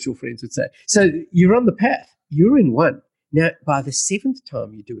spiritual friends would say. So you're on the path. You're in one. Now, by the 7th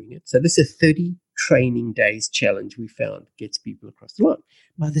time you're doing it, so this is a 30 training days challenge we found gets people across the line.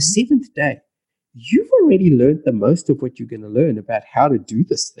 By the 7th day, you've already learned the most of what you're going to learn about how to do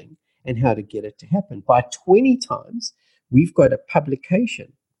this thing and how to get it to happen. By 20 times, we've got a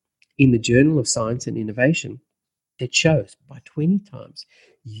publication in the Journal of Science and Innovation that shows by 20 times,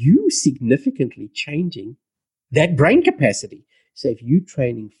 you significantly changing that brain capacity. So if you're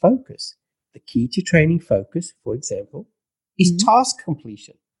training focus, the key to training focus, for example, is task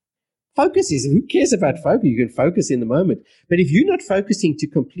completion. Focus is, who cares about focus? You can focus in the moment. But if you're not focusing to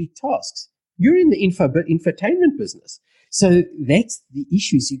complete tasks, you're in the infotainment business. So that's the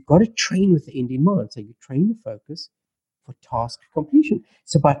issue. Is you've got to train with the end in mind. So you train the focus for task completion.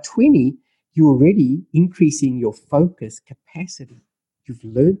 So by 20, you're already increasing your focus capacity. You've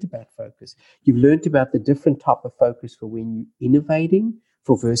learned about focus. You've learned about the different type of focus for when you're innovating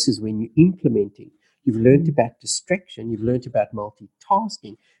for versus when you're implementing. You've learned about distraction. You've learned about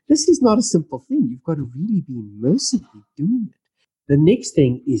multitasking. This is not a simple thing. You've got to really be immersively doing it. The next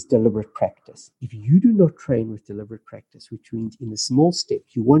thing is deliberate practice. If you do not train with deliberate practice, which means in the small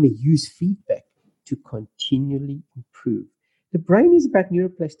steps, you want to use feedback to continually improve. The brain is about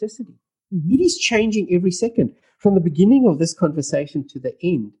neuroplasticity. It is changing every second. From the beginning of this conversation to the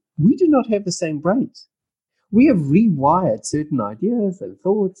end, we do not have the same brains. We have rewired certain ideas and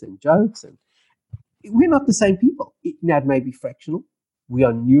thoughts and jokes, and we're not the same people. Now, it may be fractional. We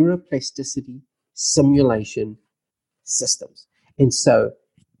are neuroplasticity simulation systems. And so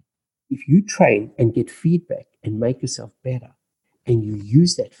if you train and get feedback and make yourself better, and you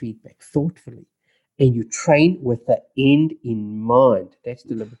use that feedback thoughtfully, and you train with the end in mind. That's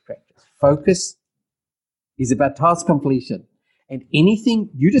deliberate practice. Focus is about task completion. And anything,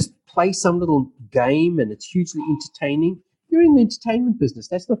 you just play some little game and it's hugely entertaining, you're in the entertainment business.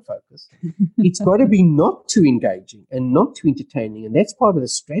 That's not focus. It's got to be not too engaging and not too entertaining. And that's part of the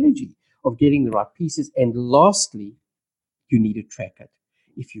strategy of getting the right pieces. And lastly, you need to track it.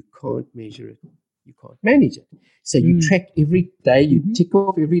 If you can't measure it, you can't manage it. So you track every day, you tick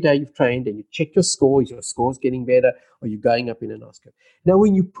off every day you've trained, and you check your score. Is your score's getting better, or you're going up in an Oscar? Now,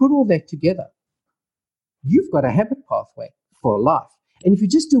 when you put all that together, you've got a habit pathway for life. And if you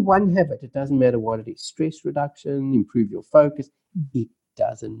just do one habit, it doesn't matter what it is. Stress reduction, improve your focus, it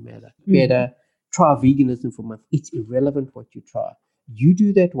doesn't matter. Better, try veganism for a month. It's irrelevant what you try. You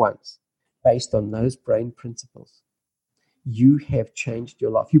do that once based on those brain principles. You have changed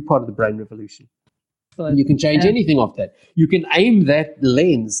your life. You're part of the brain revolution. And you can change anything off that. You can aim that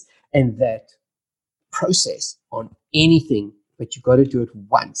lens and that process on anything, but you've got to do it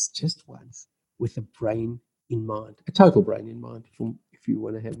once, just once, with a brain in mind, a total brain in mind, if you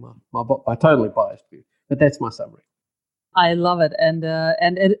want to have my totally biased view. But that's my summary. I love it. And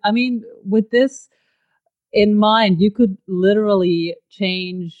I mean, with this in mind, you could literally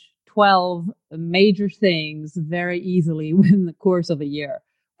change 12 major things very easily within the course of a year.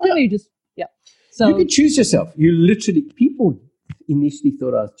 Yeah. So you can choose yourself. You literally, people initially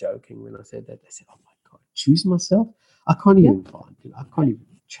thought I was joking when I said that. They said, "Oh my God, choose myself? I can't even find it. I can't even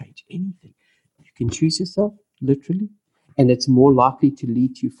change anything." You can choose yourself, literally. And it's more likely to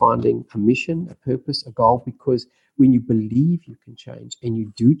lead to you finding a mission, a purpose, a goal, because when you believe you can change and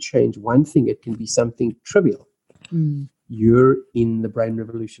you do change one thing, it can be something trivial. You're in the brain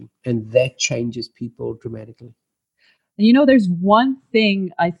revolution, and that changes people dramatically. And there's one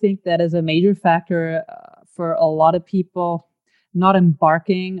thing I think that is a major factor for a lot of people not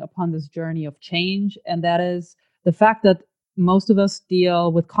embarking upon this journey of change, and that is the fact that most of us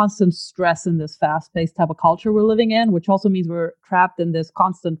deal with constant stress in this fast-paced type of culture we're living in, which also means we're trapped in this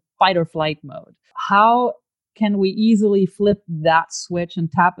constant fight or flight mode. How can we easily flip that switch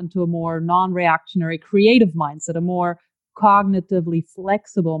and tap into a more non-reactionary, creative mindset, a more cognitively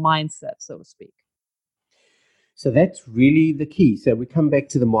flexible mindset, so to speak? So that's really the key. So we come back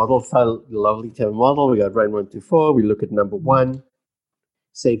to the model, so lovely to have a model. We got brain 1 to 4. We look at number 1.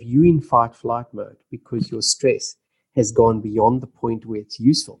 So if you're in fight-flight mode because your stress has gone beyond the point where it's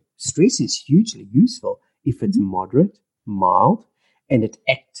useful. Stress is hugely useful if it's moderate, mild, and it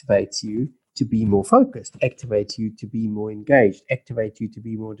activates you to be more focused, activates you to be more engaged, activates you to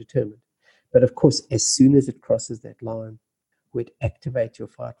be more determined. But of course, as soon as it crosses that line, where it activates your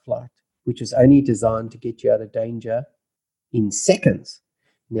fight-flight, which is only designed to get you out of danger in seconds,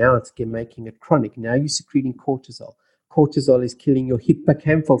 now it's making it chronic. Now you're secreting cortisol. Cortisol is killing your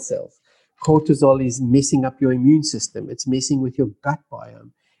hippocampal cells. Cortisol is messing up your immune system. It's messing with your gut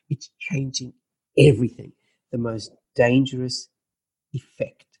biome. It's changing everything. The most dangerous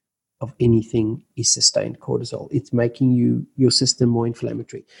effect of anything is sustained cortisol. It's making your system more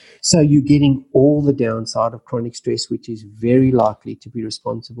inflammatory. So you're getting all the downside of chronic stress, which is very likely to be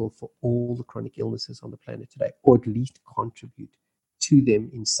responsible for all the chronic illnesses on the planet today, or at least contribute to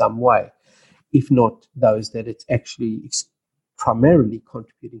them in some way, if not those that it's actually primarily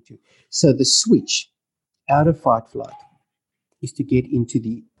contributing to. So the switch out of fight-flight is to get into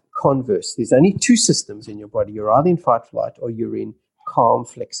the converse. There's only two systems in your body. You're either in fight-flight or you're in calm,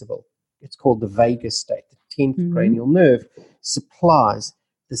 flexible. It's called the vagus state. The 10th cranial nerve supplies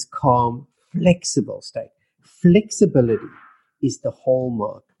this calm, flexible state. Flexibility is the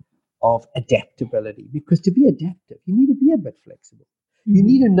hallmark of adaptability, because to be adaptive, you need to be a bit flexible. You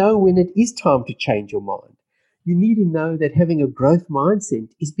need to know when it is time to change your mind. You need to know that having a growth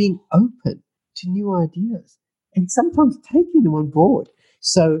mindset is being open to new ideas and sometimes taking them on board.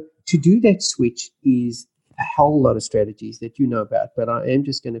 So to do that switch is a whole lot of strategies that you know about, but I am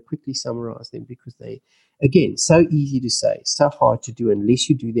just going to quickly summarize them because they, again, so easy to say, so hard to do unless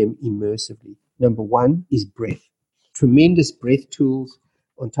you do them immersively. Number 1 is breath. Tremendous breath tools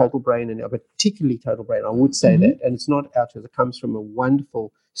on Total Brain, and but particularly Total Brain, I would say that, and it's not out there. It comes from a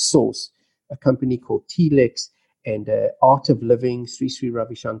wonderful source, a company called Telex and Art of Living, Sri Sri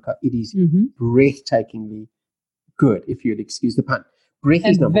Ravi Shankar. It is breathtakingly good, if you'd excuse the pun. Breath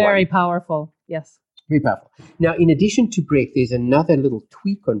is number 1. Very powerful, yes. Very powerful. Now, in addition to breath, there's another little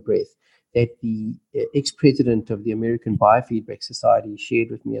tweak on breath that the ex-president of the American Biofeedback Society shared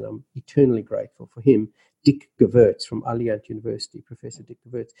with me, and I'm eternally grateful for him, Dick Gewirtz from Alliant University, Professor Dick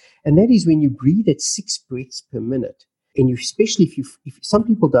Gewirtz. And that is when you breathe at 6 breaths per minute. And you, especially if some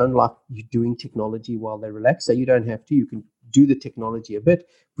people don't like you doing technology while they relax, so you don't have to. You can do the technology a bit.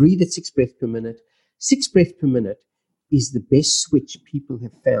 Breathe at 6 breaths per minute. 6 breaths per minute is the best switch people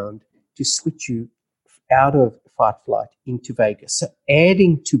have found to switch you out of fight flight into vagus. So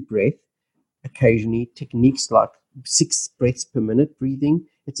adding to breath occasionally, techniques like 6 breaths per minute breathing.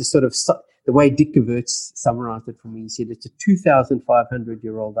 It's a sort of, the way Dick Gewertz summarized it for me, he said it's a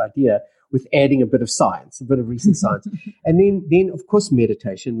 2,500-year-old idea with adding a bit of science, a bit of recent science. And then, of course,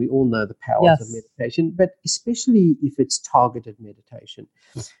 meditation. We all know the powers of meditation, but especially if it's targeted meditation.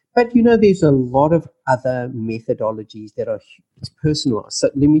 But, there's a lot of other methodologies that it's personalized. So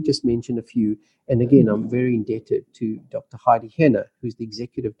let me just mention a few. And again, I'm very indebted to Dr. Heidi Henner, who's the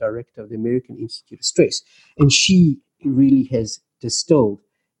executive director of the American Institute of Stress. And she really has distilled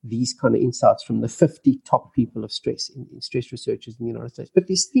these kind of insights from the 50 top people of stress in stress researchers in the United States. But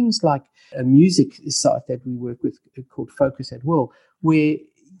there's things like a music site that we work with called Focus at Will, where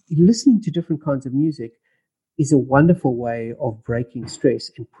listening to different kinds of music is a wonderful way of breaking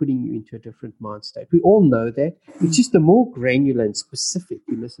stress and putting you into a different mind state. We all know that. It's just the more granular and specific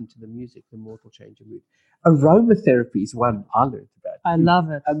you listen to the music, the more it will change your mood. Aromatherapy is one I learned about. I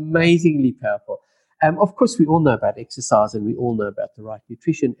love it. Amazingly powerful. Of course, we all know about exercise and we all know about the right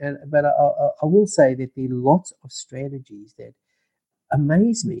nutrition. But I will say that there are lots of strategies that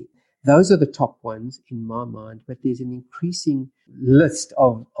amaze me. Those are the top ones in my mind, but there's an increasing list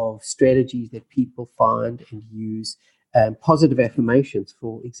of strategies that people find and use. Positive affirmations,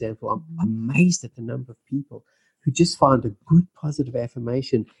 for example. I'm amazed at the number of people who just find a good positive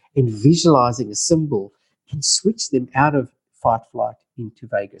affirmation and visualizing a symbol can switch them out of fight flight into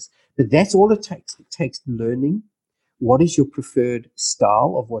vagus. But that's all it takes. It takes learning what is your preferred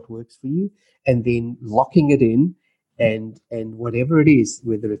style of what works for you, and then locking it in. And whatever it is,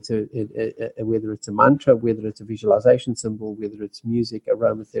 whether it's a mantra, whether it's a visualization symbol, whether it's music,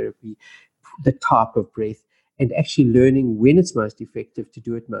 aromatherapy, the type of breath, and actually learning when it's most effective to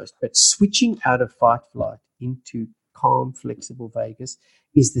do it most. But switching out of fight flight into calm, flexible vagus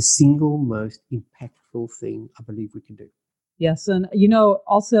is the single most impactful thing I believe we can do. Yes. And,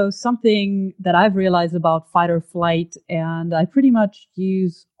 also something that I've realized about fight or flight, and I pretty much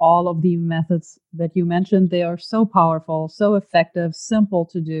use all of the methods that you mentioned. They are so powerful, so effective, simple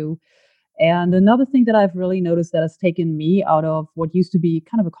to do. And another thing that I've really noticed that has taken me out of what used to be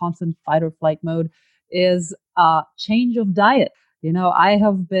kind of a constant fight or flight mode is change of diet. I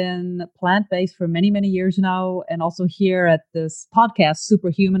have been plant-based for many, many years now. And also here at this podcast,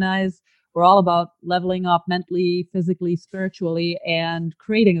 Superhumanize, we're all about leveling up mentally, physically, spiritually, and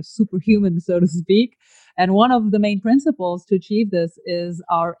creating a superhuman, so to speak. And one of the main principles to achieve this is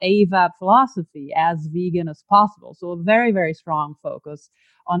our AVAP philosophy, as vegan as possible. So a very, very strong focus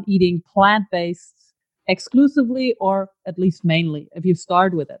on eating plant-based exclusively, or at least mainly, if you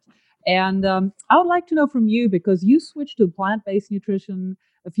start with it. And I would like to know from you, because you switched to plant-based nutrition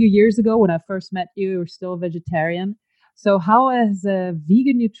a few years ago when I first met you. You were still a vegetarian. So how has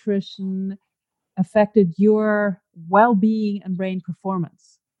vegan nutrition affected your well-being and brain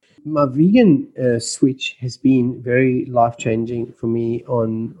performance? My vegan switch has been very life-changing for me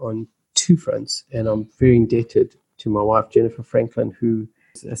on two fronts, and I'm very indebted to my wife, Jennifer Franklin, who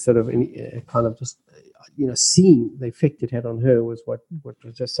is sort of kind of just, seeing the effect it had on her was what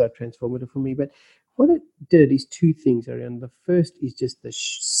was just so transformative for me. But what it did is two things, Ariane. The first is just the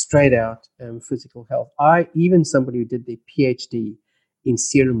straight out physical health. Even somebody who did their PhD in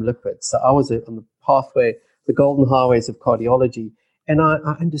serum lipids. So I was on the pathway, the golden highways of cardiology, and I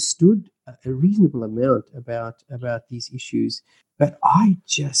understood a reasonable amount about these issues, but I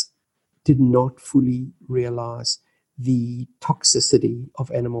just did not fully realize the toxicity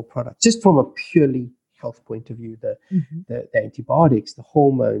of animal products, just from a purely health point of view, the antibiotics, the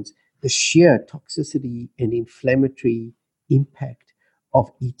hormones, the sheer toxicity and inflammatory impact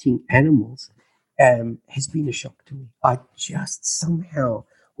of eating animals has been a shock to me. I just somehow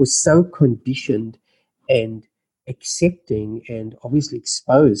was so conditioned and accepting and obviously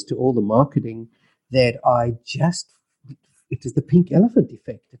exposed to all the marketing that it was the pink elephant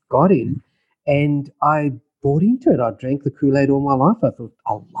effect. It got in and I bought into it. I drank the Kool-Aid all my life. I thought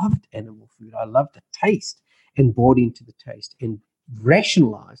I loved animal food. I loved the taste and bought into the taste and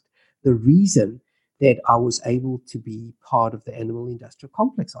rationalized the reason that I was able to be part of the animal industrial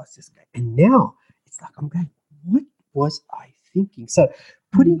complex. I was just going, and now it's like I'm going, what was I thinking? So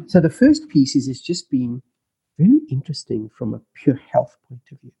the first piece is it's just been very interesting from a pure health point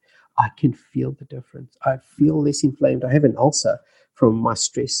of view. I can feel the difference. I feel less inflamed. I have an ulcer from my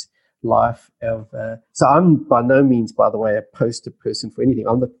stress life so I'm by no means, by the way, a poster person for anything.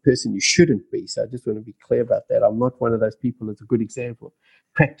 I'm the person you shouldn't be. So I just want to be clear about that. I'm not one of those people that's a good example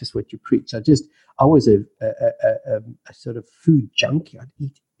practice what you preach. I was a sort of food junkie. I'd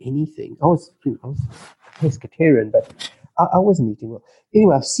eat anything. I was a pescatarian, but I wasn't eating well.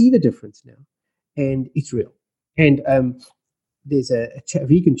 Anyway, I see the difference now, and it's real. And there's a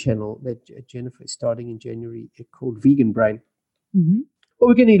vegan channel that Jennifer is starting in January called Vegan Brain. Mm-hmm. Well,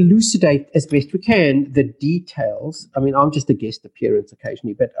 we're going to elucidate as best we can the details. I mean, I'm just a guest appearance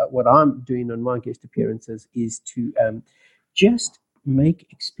occasionally, but what I'm doing on my guest appearances is to just make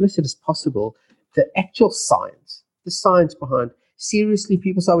explicit as possible the actual science, the science behind. Seriously,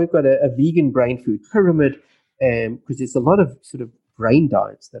 people say we've got a vegan brain food pyramid, because there's a lot of sort of brain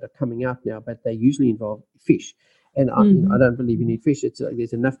diets that are coming out now, but they usually involve fish. And I don't believe you need fish.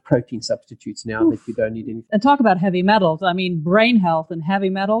 There's enough protein substitutes now that you don't need anything. And talk about heavy metals. I mean, brain health and heavy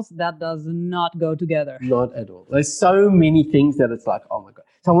metals, that does not go together. Not at all. There's so many things that it's like, oh my God.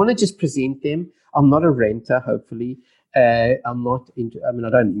 So I want to just present them. I'm not a renter, hopefully. I'm not into, I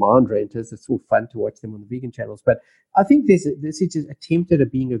don't mind renters. It's all fun to watch them on the vegan channels. But I think this is an attempt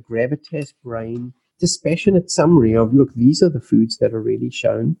at being a gravitas brain, dispassionate summary of, look, these are the foods that are really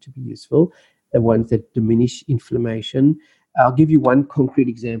shown to be useful, the ones that diminish inflammation. I'll give you one concrete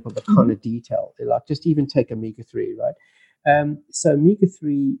example, but kind of detail. Like just even take omega-3, right? So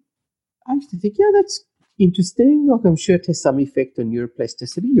omega-3, I used to think, yeah, that's interesting. Like I'm sure it has some effect on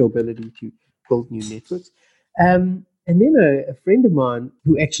neuroplasticity, your ability to build new networks. And then a friend of mine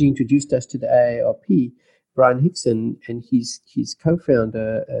who actually introduced us to the AARP, Brian Hickson, and his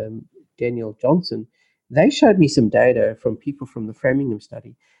co-founder, Daniel Johnson, they showed me some data from people from the Framingham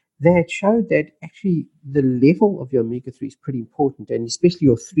study that showed that actually the level of your omega-3 is pretty important, and especially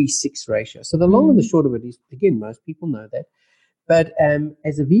your 3-6 ratio. So the long and the short of it is, again, most people know that. But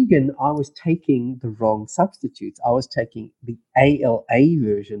as a vegan, I was taking the wrong substitutes. I was taking the ALA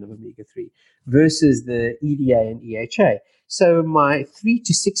version of omega-3 versus the EDA and EHA. So my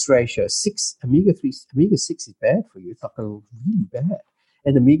 3-6 ratio, omega-6 is bad for you. It's like really bad.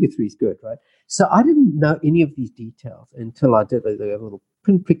 And omega-3 is good, right? So I didn't know any of these details until I did a little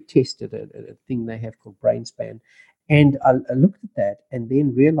pinprick test at a thing they have called BrainSpan. And I looked at that and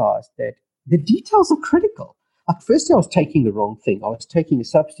then realized that the details are critical. Like firstly, I was taking the wrong thing. I was taking a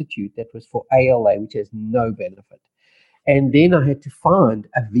substitute that was for ALA, which has no benefit. And then I had to find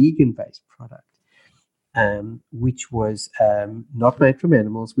a vegan-based product, which was not made from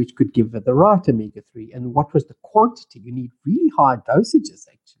animals, which could give it the right omega-3. And what was the quantity? You need really high dosages,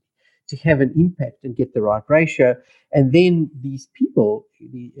 actually, to have an impact and get the right ratio. And then these people,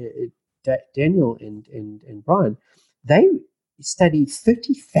 Daniel and Brian, they studied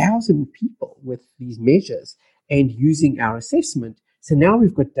 30,000 people with these measures and using our assessment. So now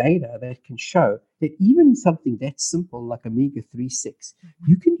we've got data that can show that even in something that simple like omega-3/6,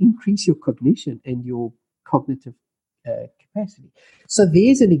 you can increase your cognition and your cognitive capacity. So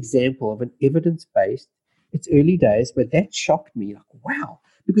there's an example of an evidence-based, it's early days, but that shocked me. Like, wow.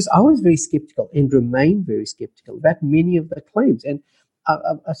 Because I was very skeptical and remain very skeptical about many of the claims. And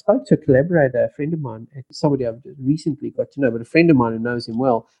I spoke to a collaborator, a friend of mine, somebody I've recently got to know, but a friend of mine who knows him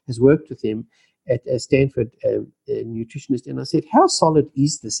well, has worked with him at Stanford, a nutritionist. And I said, how solid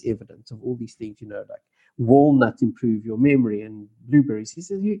is this evidence of all these things, like walnuts improve your memory and blueberries? He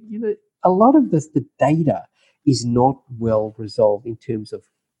says, a lot of this, the data is not well resolved in terms of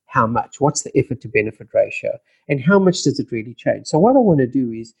how much, what's the effort to benefit ratio, and how much does it really change? So what I want to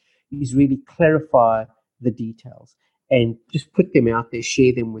do is really clarify the details and just put them out there,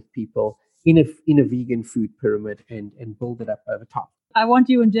 share them with people in a vegan food pyramid and build it up over time. I want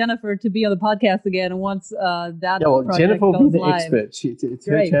you and Jennifer to be on the podcast again once that project Jennifer will be the live. expert. It's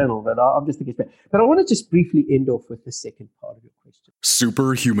her channel, but I'm just the expert. But I want to just briefly end off with the second part of your question.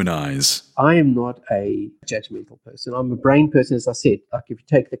 Superhumanize. I am not a judgmental person. I'm a brain person, as I said. Like if you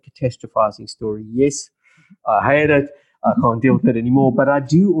take the catastrophizing story, yes, I hate it. I can't deal with it anymore. But I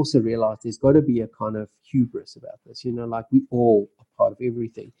do also realize there's got to be a kind of hubris about this. Like we all are part of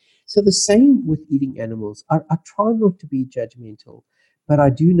everything. So the same with eating animals. I try not to be judgmental, but I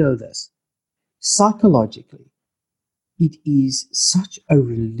do know this. Psychologically, it is such a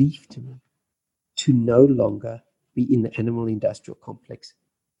relief to me to no longer be in the animal industrial complex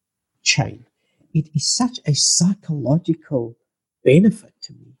chain. It is such a psychological benefit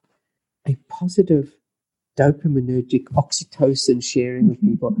to me, a positive dopaminergic oxytocin sharing with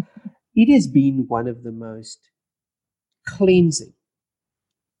people. It has been one of the most cleansing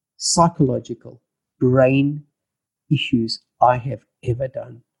psychological brain issues I have ever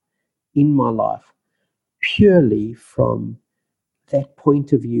done in my life, purely from that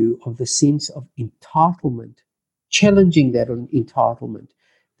point of view of the sense of entitlement, challenging that entitlement,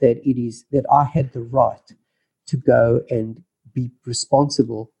 that it is that I had the right to go and be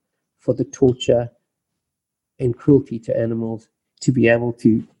responsible for the torture and cruelty to animals, to be able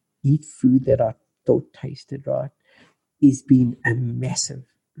to eat food that I thought tasted right, is been a massive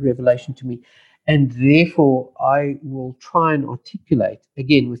revelation to me. And therefore, I will try and articulate,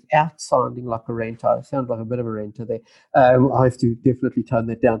 again, without sounding like a ranter. I sound like a bit of a ranter there. I have to definitely tone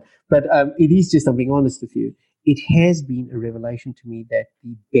that down. But it is just, I'm being honest with you, it has been a revelation to me that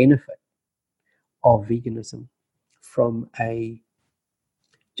the benefit of veganism from a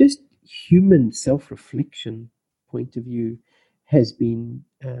just human self-reflection point of view has been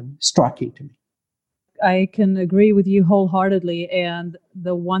striking to me. I can agree with you wholeheartedly. And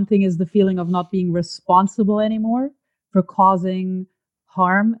the one thing is the feeling of not being responsible anymore for causing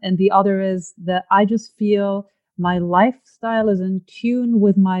harm. And the other is that I just feel my lifestyle is in tune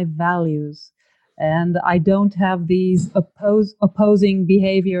with my values. And I don't have these opposing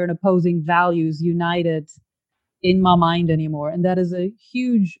behavior and opposing values united in my mind anymore. And that is a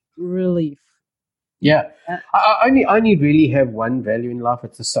huge relief. Yeah, I only really have one value in life.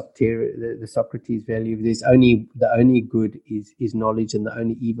 It's the Socrates value. There's only the only good is knowledge, and the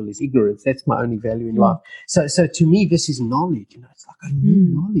only evil is ignorance. That's my only value in life. So to me, this is knowledge. It's like a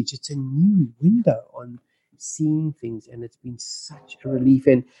new knowledge. It's a new window on seeing things, and it's been such a relief.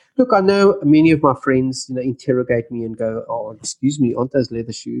 And look, I know many of my friends, interrogate me and go, "Oh, excuse me, aren't those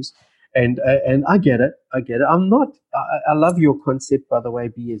leather shoes?" And I get it. I'm not. I love your concept, by the way.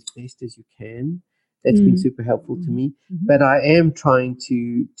 Be as best as you can. That's been super helpful to me. But I am trying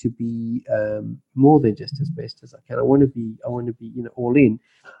to be more than just as best as I can. I want to be all in.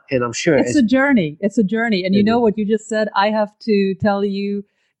 And I'm sure it's a journey. It's a journey. And you know what you just said? I have to tell you,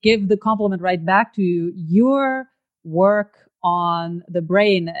 give the compliment right back to you. Your work on the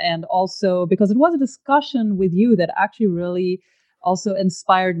brain, and also because it was a discussion with you that actually really also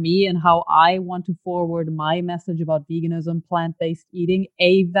inspired me in how I want to forward my message about veganism, plant-based eating,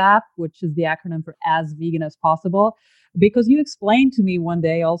 AVAP, which is the acronym for as vegan as possible. Because you explained to me one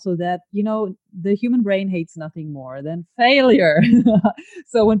day also that, the human brain hates nothing more than failure.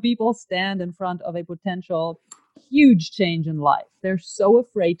 So when people stand in front of a potential huge change in life, they're so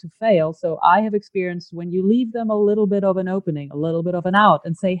afraid to fail. So I have experienced when you leave them a little bit of an opening, a little bit of an out,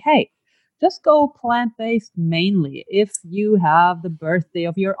 and say, hey, just go plant-based mainly. If you have the birthday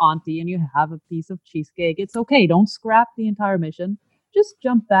of your auntie and you have a piece of cheesecake, it's okay. Don't scrap the entire mission. Just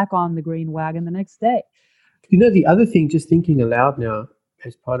jump back on the green wagon the next day. The other thing, just thinking aloud now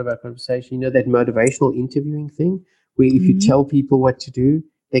as part of our conversation, that motivational interviewing thing, where if you tell people what to do,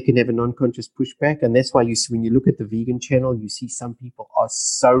 they can have a non-conscious pushback. And that's why when you look at the vegan channel, you see some people are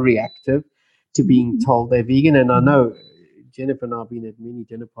so reactive to being told they're vegan. And I know Jennifer and I have been at many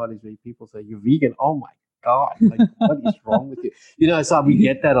dinner parties where people say, "You're vegan? Oh my God, like what is wrong with you?" So we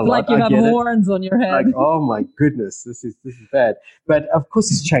get that a lot. Like you have horns on your head. Like, oh my goodness, this is bad. But of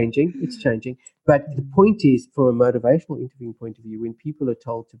course it's changing. It's changing. But the point is, from a motivational interviewing point of view, when people are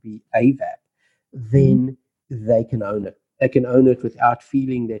told to be AVAP, then they can own it. They can own it without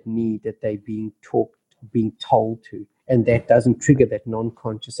feeling that need that they're being told to. And that doesn't trigger that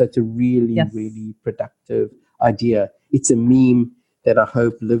non-conscious. So it's a really, really productive idea. It's a meme that I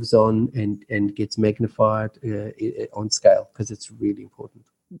hope lives on and gets magnified on scale, because it's really important.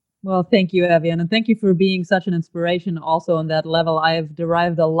 Well, thank you, Evian. And thank you for being such an inspiration also on that level. I have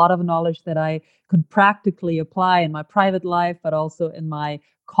derived a lot of knowledge that I could practically apply in my private life, but also in my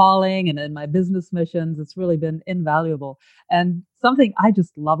calling and in my business missions. It's really been invaluable. And something I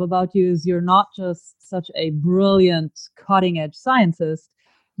just love about you is you're not just such a brilliant, cutting-edge scientist.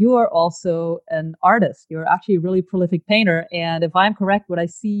 You are also an artist. You're actually a really prolific painter. And if I'm correct, what I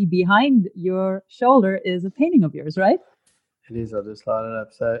see behind your shoulder is a painting of yours, right? It is. I'll just line it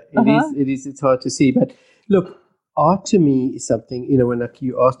up. So it's hard to see. But look, art to me is something, when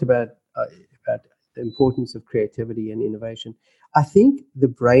you asked about the importance of creativity and innovation, I think the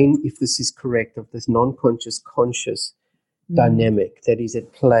brain, if this is correct, of this non-conscious, conscious dynamic that is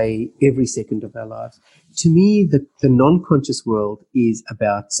at play every second of our lives. To me, the non-conscious world is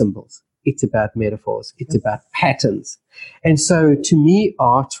about symbols. It's about metaphors. It's about patterns. And so to me,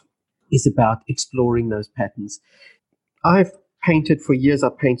 art is about exploring those patterns. I've painted for years. I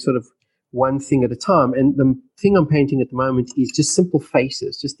paint sort of one thing at a time. And the thing I'm painting at the moment is just simple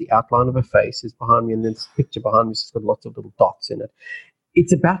faces. Just the outline of a face is behind me. And then this picture behind me has got lots of little dots in it.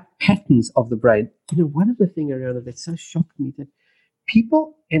 It's about patterns of the brain. One of the things around it that so shocked me that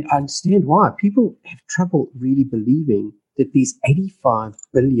people, and I understand why, people have trouble really believing that these 85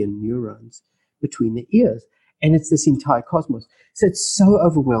 billion neurons between the ears, and it's this entire cosmos. So it's so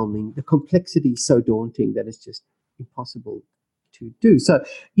overwhelming. The complexity is so daunting that it's just impossible to do. So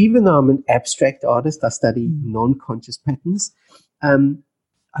even though I'm an abstract artist, I study non-conscious patterns,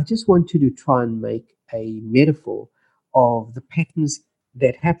 I just wanted to try and make a metaphor of the patterns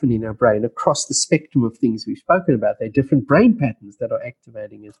that happen in our brain across the spectrum of things we've spoken about. There are different brain patterns that are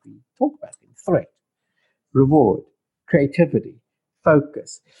activating as we talk about them: threat, reward, creativity,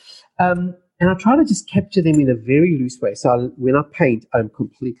 focus. And I try to just capture them in a very loose way. So when I paint, I'm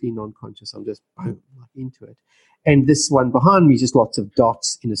completely non-conscious. I'm just boom, like into it. And this one behind me is just lots of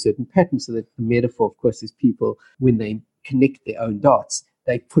dots in a certain pattern. So that the metaphor, of course, is people, when they connect their own dots,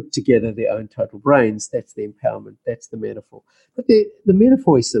 they put together their own total brains. That's the empowerment. That's the metaphor. But the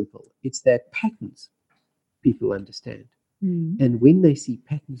metaphor is simple. It's that patterns people understand. And when they see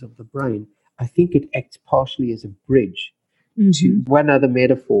patterns of the brain, I think it acts partially as a bridge to one other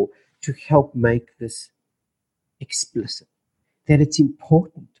metaphor to help make this explicit, that it's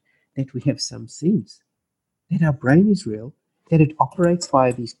important that we have some sense that our brain is real, that it operates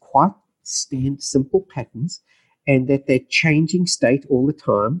via these quite simple patterns, and that they're changing state all the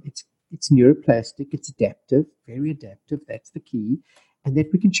time. It's neuroplastic, it's adaptive, very adaptive, that's the key, and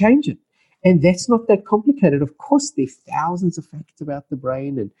that we can change it. And that's not that complicated. Of course, there are thousands of facts about the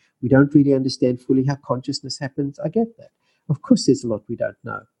brain, and we don't really understand fully how consciousness happens. I get that. Of course, there's a lot we don't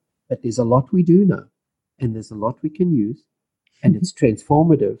know, but there's a lot we do know, and there's a lot we can use, and it's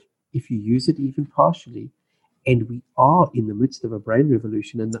transformative if you use it even partially. And we are in the midst of a brain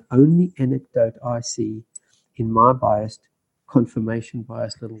revolution, and the only anecdote I see in my confirmation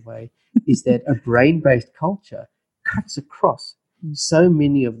biased little way is that a brain-based culture cuts across so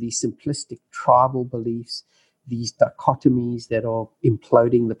many of these simplistic tribal beliefs, these dichotomies that are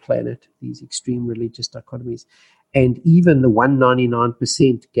imploding the planet, these extreme religious dichotomies, and even the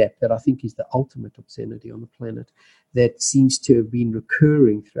 199% gap that I think is the ultimate obscenity on the planet that seems to have been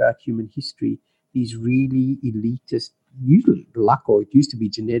recurring throughout human history, these really elitist, usually luck, or it used to be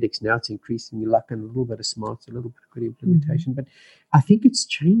genetics, now it's increasingly luck and a little bit of smarts, a little bit of good implementation. But I think it's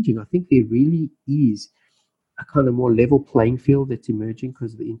changing. I think there really is a kind of more level playing field that's emerging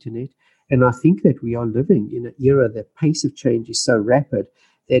because of the internet. And I think that we are living in an era, the pace of change is so rapid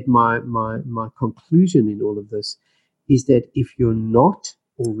that my conclusion in all of this is that if you're not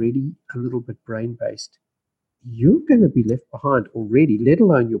already a little bit brain-based, you're going to be left behind already, let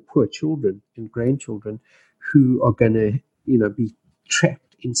alone your poor children and grandchildren who are going to, be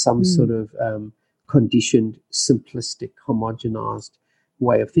trapped in some sort of conditioned, simplistic, homogenized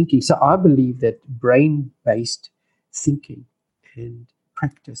way of thinking. So I believe that brain-based thinking and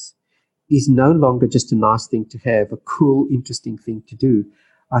practice is no longer just a nice thing to have, a cool, interesting thing to do.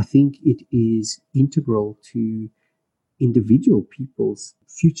 I think it is integral to individual people's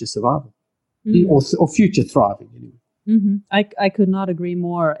future survival or future thriving anyway. I could not agree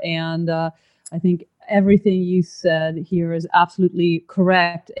more. And I think everything you said here is absolutely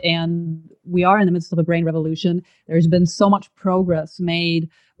correct. And we are in the midst of a brain revolution. There's been so much progress made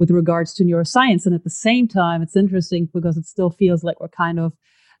with regards to neuroscience. And at the same time, it's interesting because it still feels like we're kind of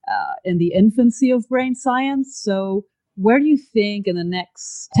in the infancy of brain science. So where do you think in the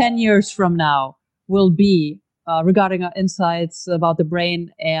next 10 years from now will be regarding our insights about the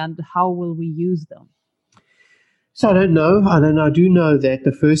brain, and how will we use them? So I don't know. I do know that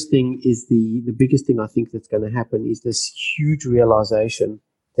the first thing is the biggest thing I think that's going to happen is this huge realization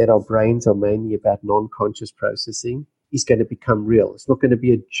that our brains are mainly about non-conscious processing is going to become real. It's not going to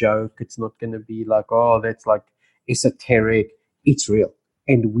be a joke. It's not going to be like, oh, that's like esoteric. It's real.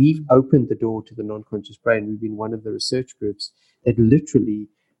 And we've opened the door to the non-conscious brain. We've been one of the research groups that literally,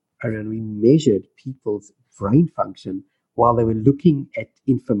 we measured people's brain function while they were looking at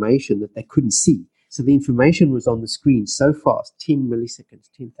information that they couldn't see. So the information was on the screen so fast, 10 milliseconds,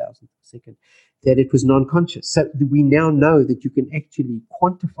 10,000 per second, that it was non-conscious. So we now know that you can actually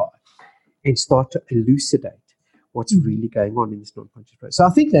quantify and start to elucidate what's really going on in this non-conscious brain. So I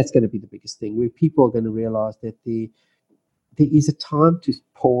think that's going to be the biggest thing, where people are going to realize that there is a time to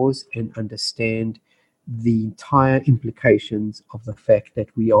pause and understand the entire implications of the fact that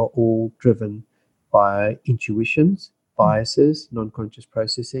we are all driven by intuitions, biases, non-conscious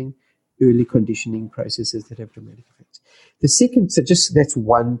processing, early conditioning processes that have dramatic effects. The second, so just that's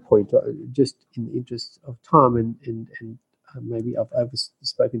one point, just in the interest of time, and maybe I've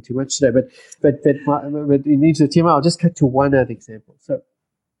spoken too much today, but in the interest of time, I'll just cut to one other example. So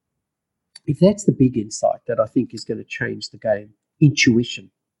if that's the big insight that I think is going to change the game,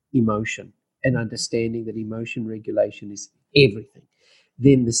 intuition, emotion, and understanding that emotion regulation is everything,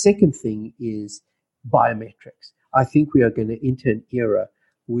 then the second thing is biometrics. I think we are going to enter an era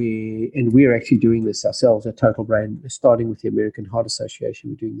where, and we're actually doing this ourselves at Total Brain, starting with the American Heart Association.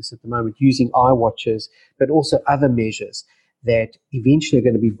 We're doing this at the moment using eye watches, but also other measures that eventually are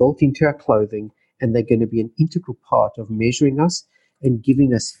going to be built into our clothing, and they're going to be an integral part of measuring us and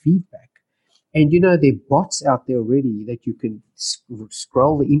giving us feedback. And there are bots out there already that you can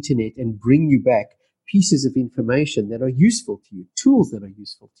scroll the internet and bring you back pieces of information that are useful to you, tools that are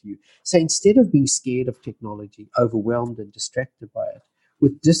useful to you. So instead of being scared of technology, overwhelmed and distracted by it,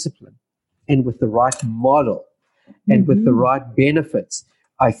 with discipline and with the right model and with the right benefits,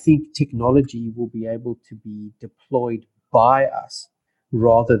 I think technology will be able to be deployed by us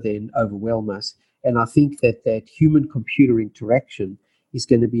rather than overwhelm us. And I think that human-computer interaction is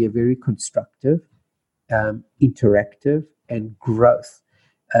going to be a very constructive, interactive, and growth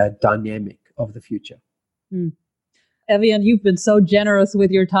dynamic of the future. Evian, you've been so generous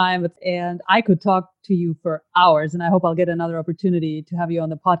with your time, and I could talk to you for hours, and I hope I'll get another opportunity to have you on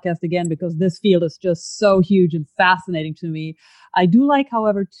the podcast again, because this field is just so huge and fascinating to me. I do like,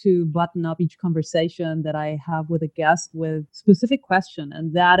 however, to button up each conversation that I have with a guest with a specific question,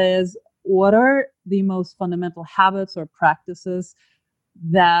 and that is, what are the most fundamental habits or practices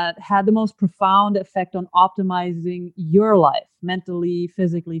that had the most profound effect on optimizing your life, mentally,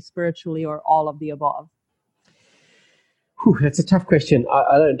 physically, spiritually, or all of the above? That's a tough question.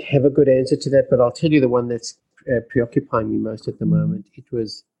 I don't have a good answer to that, but I'll tell you the one that's preoccupying me most at the moment. It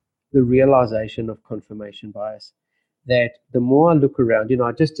was the realization of confirmation bias. That the more I look around,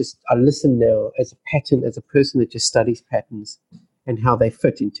 I listen now as a pattern, as a person that just studies patterns and how they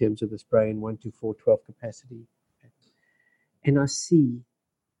fit in terms of this brain 1 to 4, 12 capacity. And I see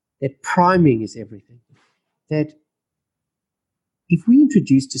that priming is everything. That if we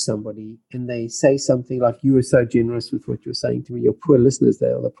introduce to somebody and they say something like, you were so generous with what you're saying to me, your poor listeners,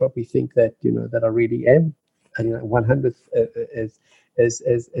 they'll probably think that, that I really am, 100th as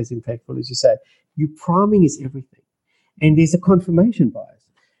impactful as you say. Priming is everything. And there's a confirmation bias.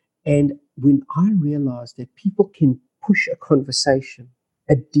 And when I realized that people can push a conversation,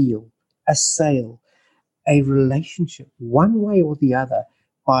 a deal, a sale, a relationship, one way or the other,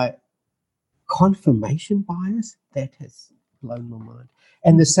 by confirmation bias, that has blown my mind.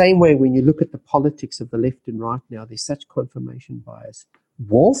 And the same way, when you look at the politics of the left and right now, there's such confirmation bias.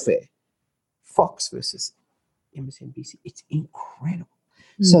 Warfare, Fox versus MSNBC, it's incredible.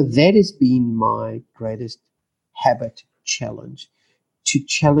 So that has been my greatest habit challenge, to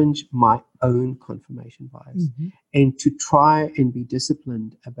challenge my own confirmation bias and to try and be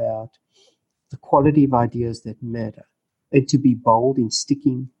disciplined about the quality of ideas that matter, and to be bold in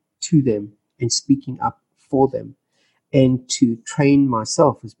sticking to them and speaking up for them, and to train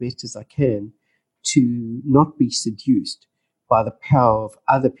myself as best as I can to not be seduced by the power of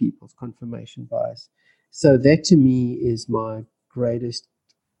other people's confirmation bias. So that to me is my greatest.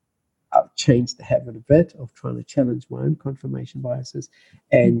 I've changed the habit a bit of trying to challenge my own confirmation biases,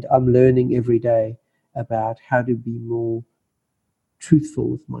 and I'm learning every day about how to be more truthful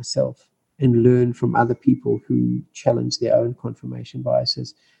with myself and learn from other people who challenge their own confirmation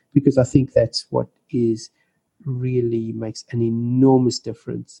biases, because I think that's what really makes an enormous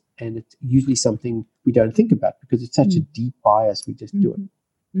difference, and it's usually something we don't think about because it's such a deep bias. We just do it.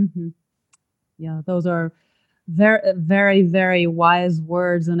 Yeah, those are very, very, very wise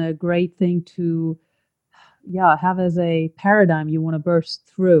words, and a great thing to have as a paradigm you want to burst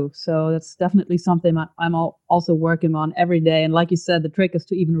through. So that's definitely something I'm also working on every day. And like you said, the trick is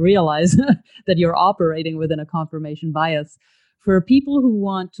to even realize that you're operating within a confirmation bias. For people who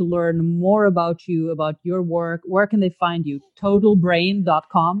want to learn more about you, about your work, where can they find you?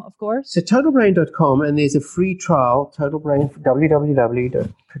 Totalbrain.com, of course. So totalbrain.com, and there's a free trial,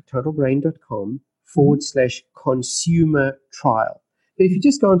 www.totalbrain.com/consumer trial. But if you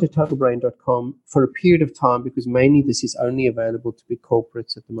just go onto totalbrain.com for a period of time, because mainly this is only available to big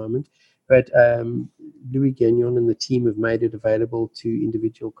corporates at the moment, but Louis Gagnon and the team have made it available to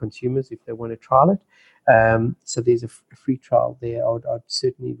individual consumers if they want to trial it. So there's a free trial there. I'd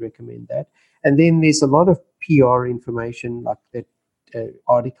certainly recommend that. And then there's a lot of PR information, like that,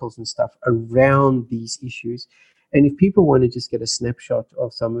 articles and stuff around these issues. And if people want to just get a snapshot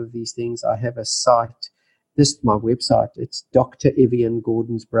of some of these things, I have a site. This is my website. It's Dr. Evian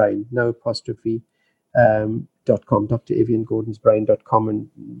Gordon's Brain, no apostrophe, .com, dreviangordonsbrain.com, and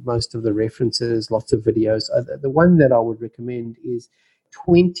most of the references, lots of videos. The one that I would recommend is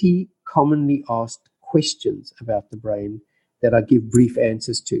 20 commonly asked questions about the brain that I give brief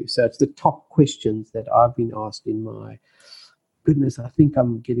answers to. So it's the top questions that I've been asked in my, goodness, I think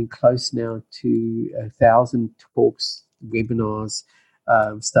I'm getting close now to 1,000 talks, webinars,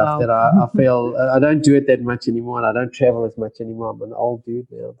 stuff. Wow. That I feel I don't do it that much anymore, and I don't travel as much anymore. I'm an old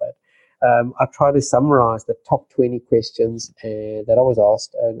dude now, but I try to summarize the top 20 questions that I was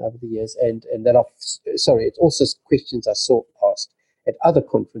asked over the years, and that it's also questions I saw at other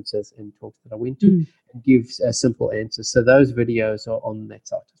conferences and talks that I went to, and gives simple answers. So those videos are on that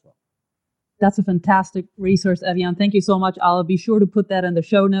site as well. That's a fantastic resource, Evian. Thank you so much. I'll be sure to put that in the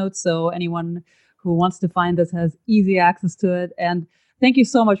show notes so anyone who wants to find this has easy access to it. And thank you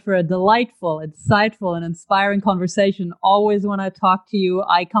so much for a delightful, insightful, and inspiring conversation. Always when I talk to you,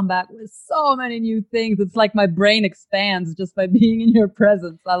 I come back with so many new things. It's like my brain expands just by being in your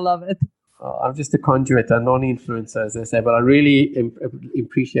presence. I love it. I'm just a conduit, a non-influencer, as they say, but I really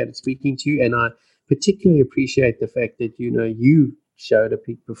appreciated speaking to you, and I particularly appreciate the fact that, you showed a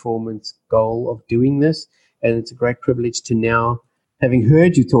peak performance goal of doing this, and it's a great privilege to now, having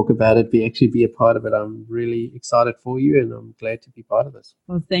heard you talk about it, be a part of it. I'm really excited for you, and I'm glad to be part of this.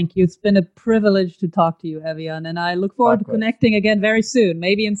 Well, thank you. It's been a privilege to talk to you, Evian, and I look forward to connecting again very soon,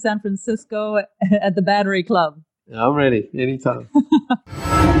 maybe in San Francisco at the Battery Club. I'm ready, anytime.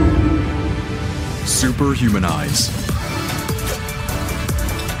 Superhumanize.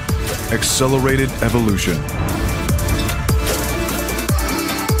 Accelerated evolution.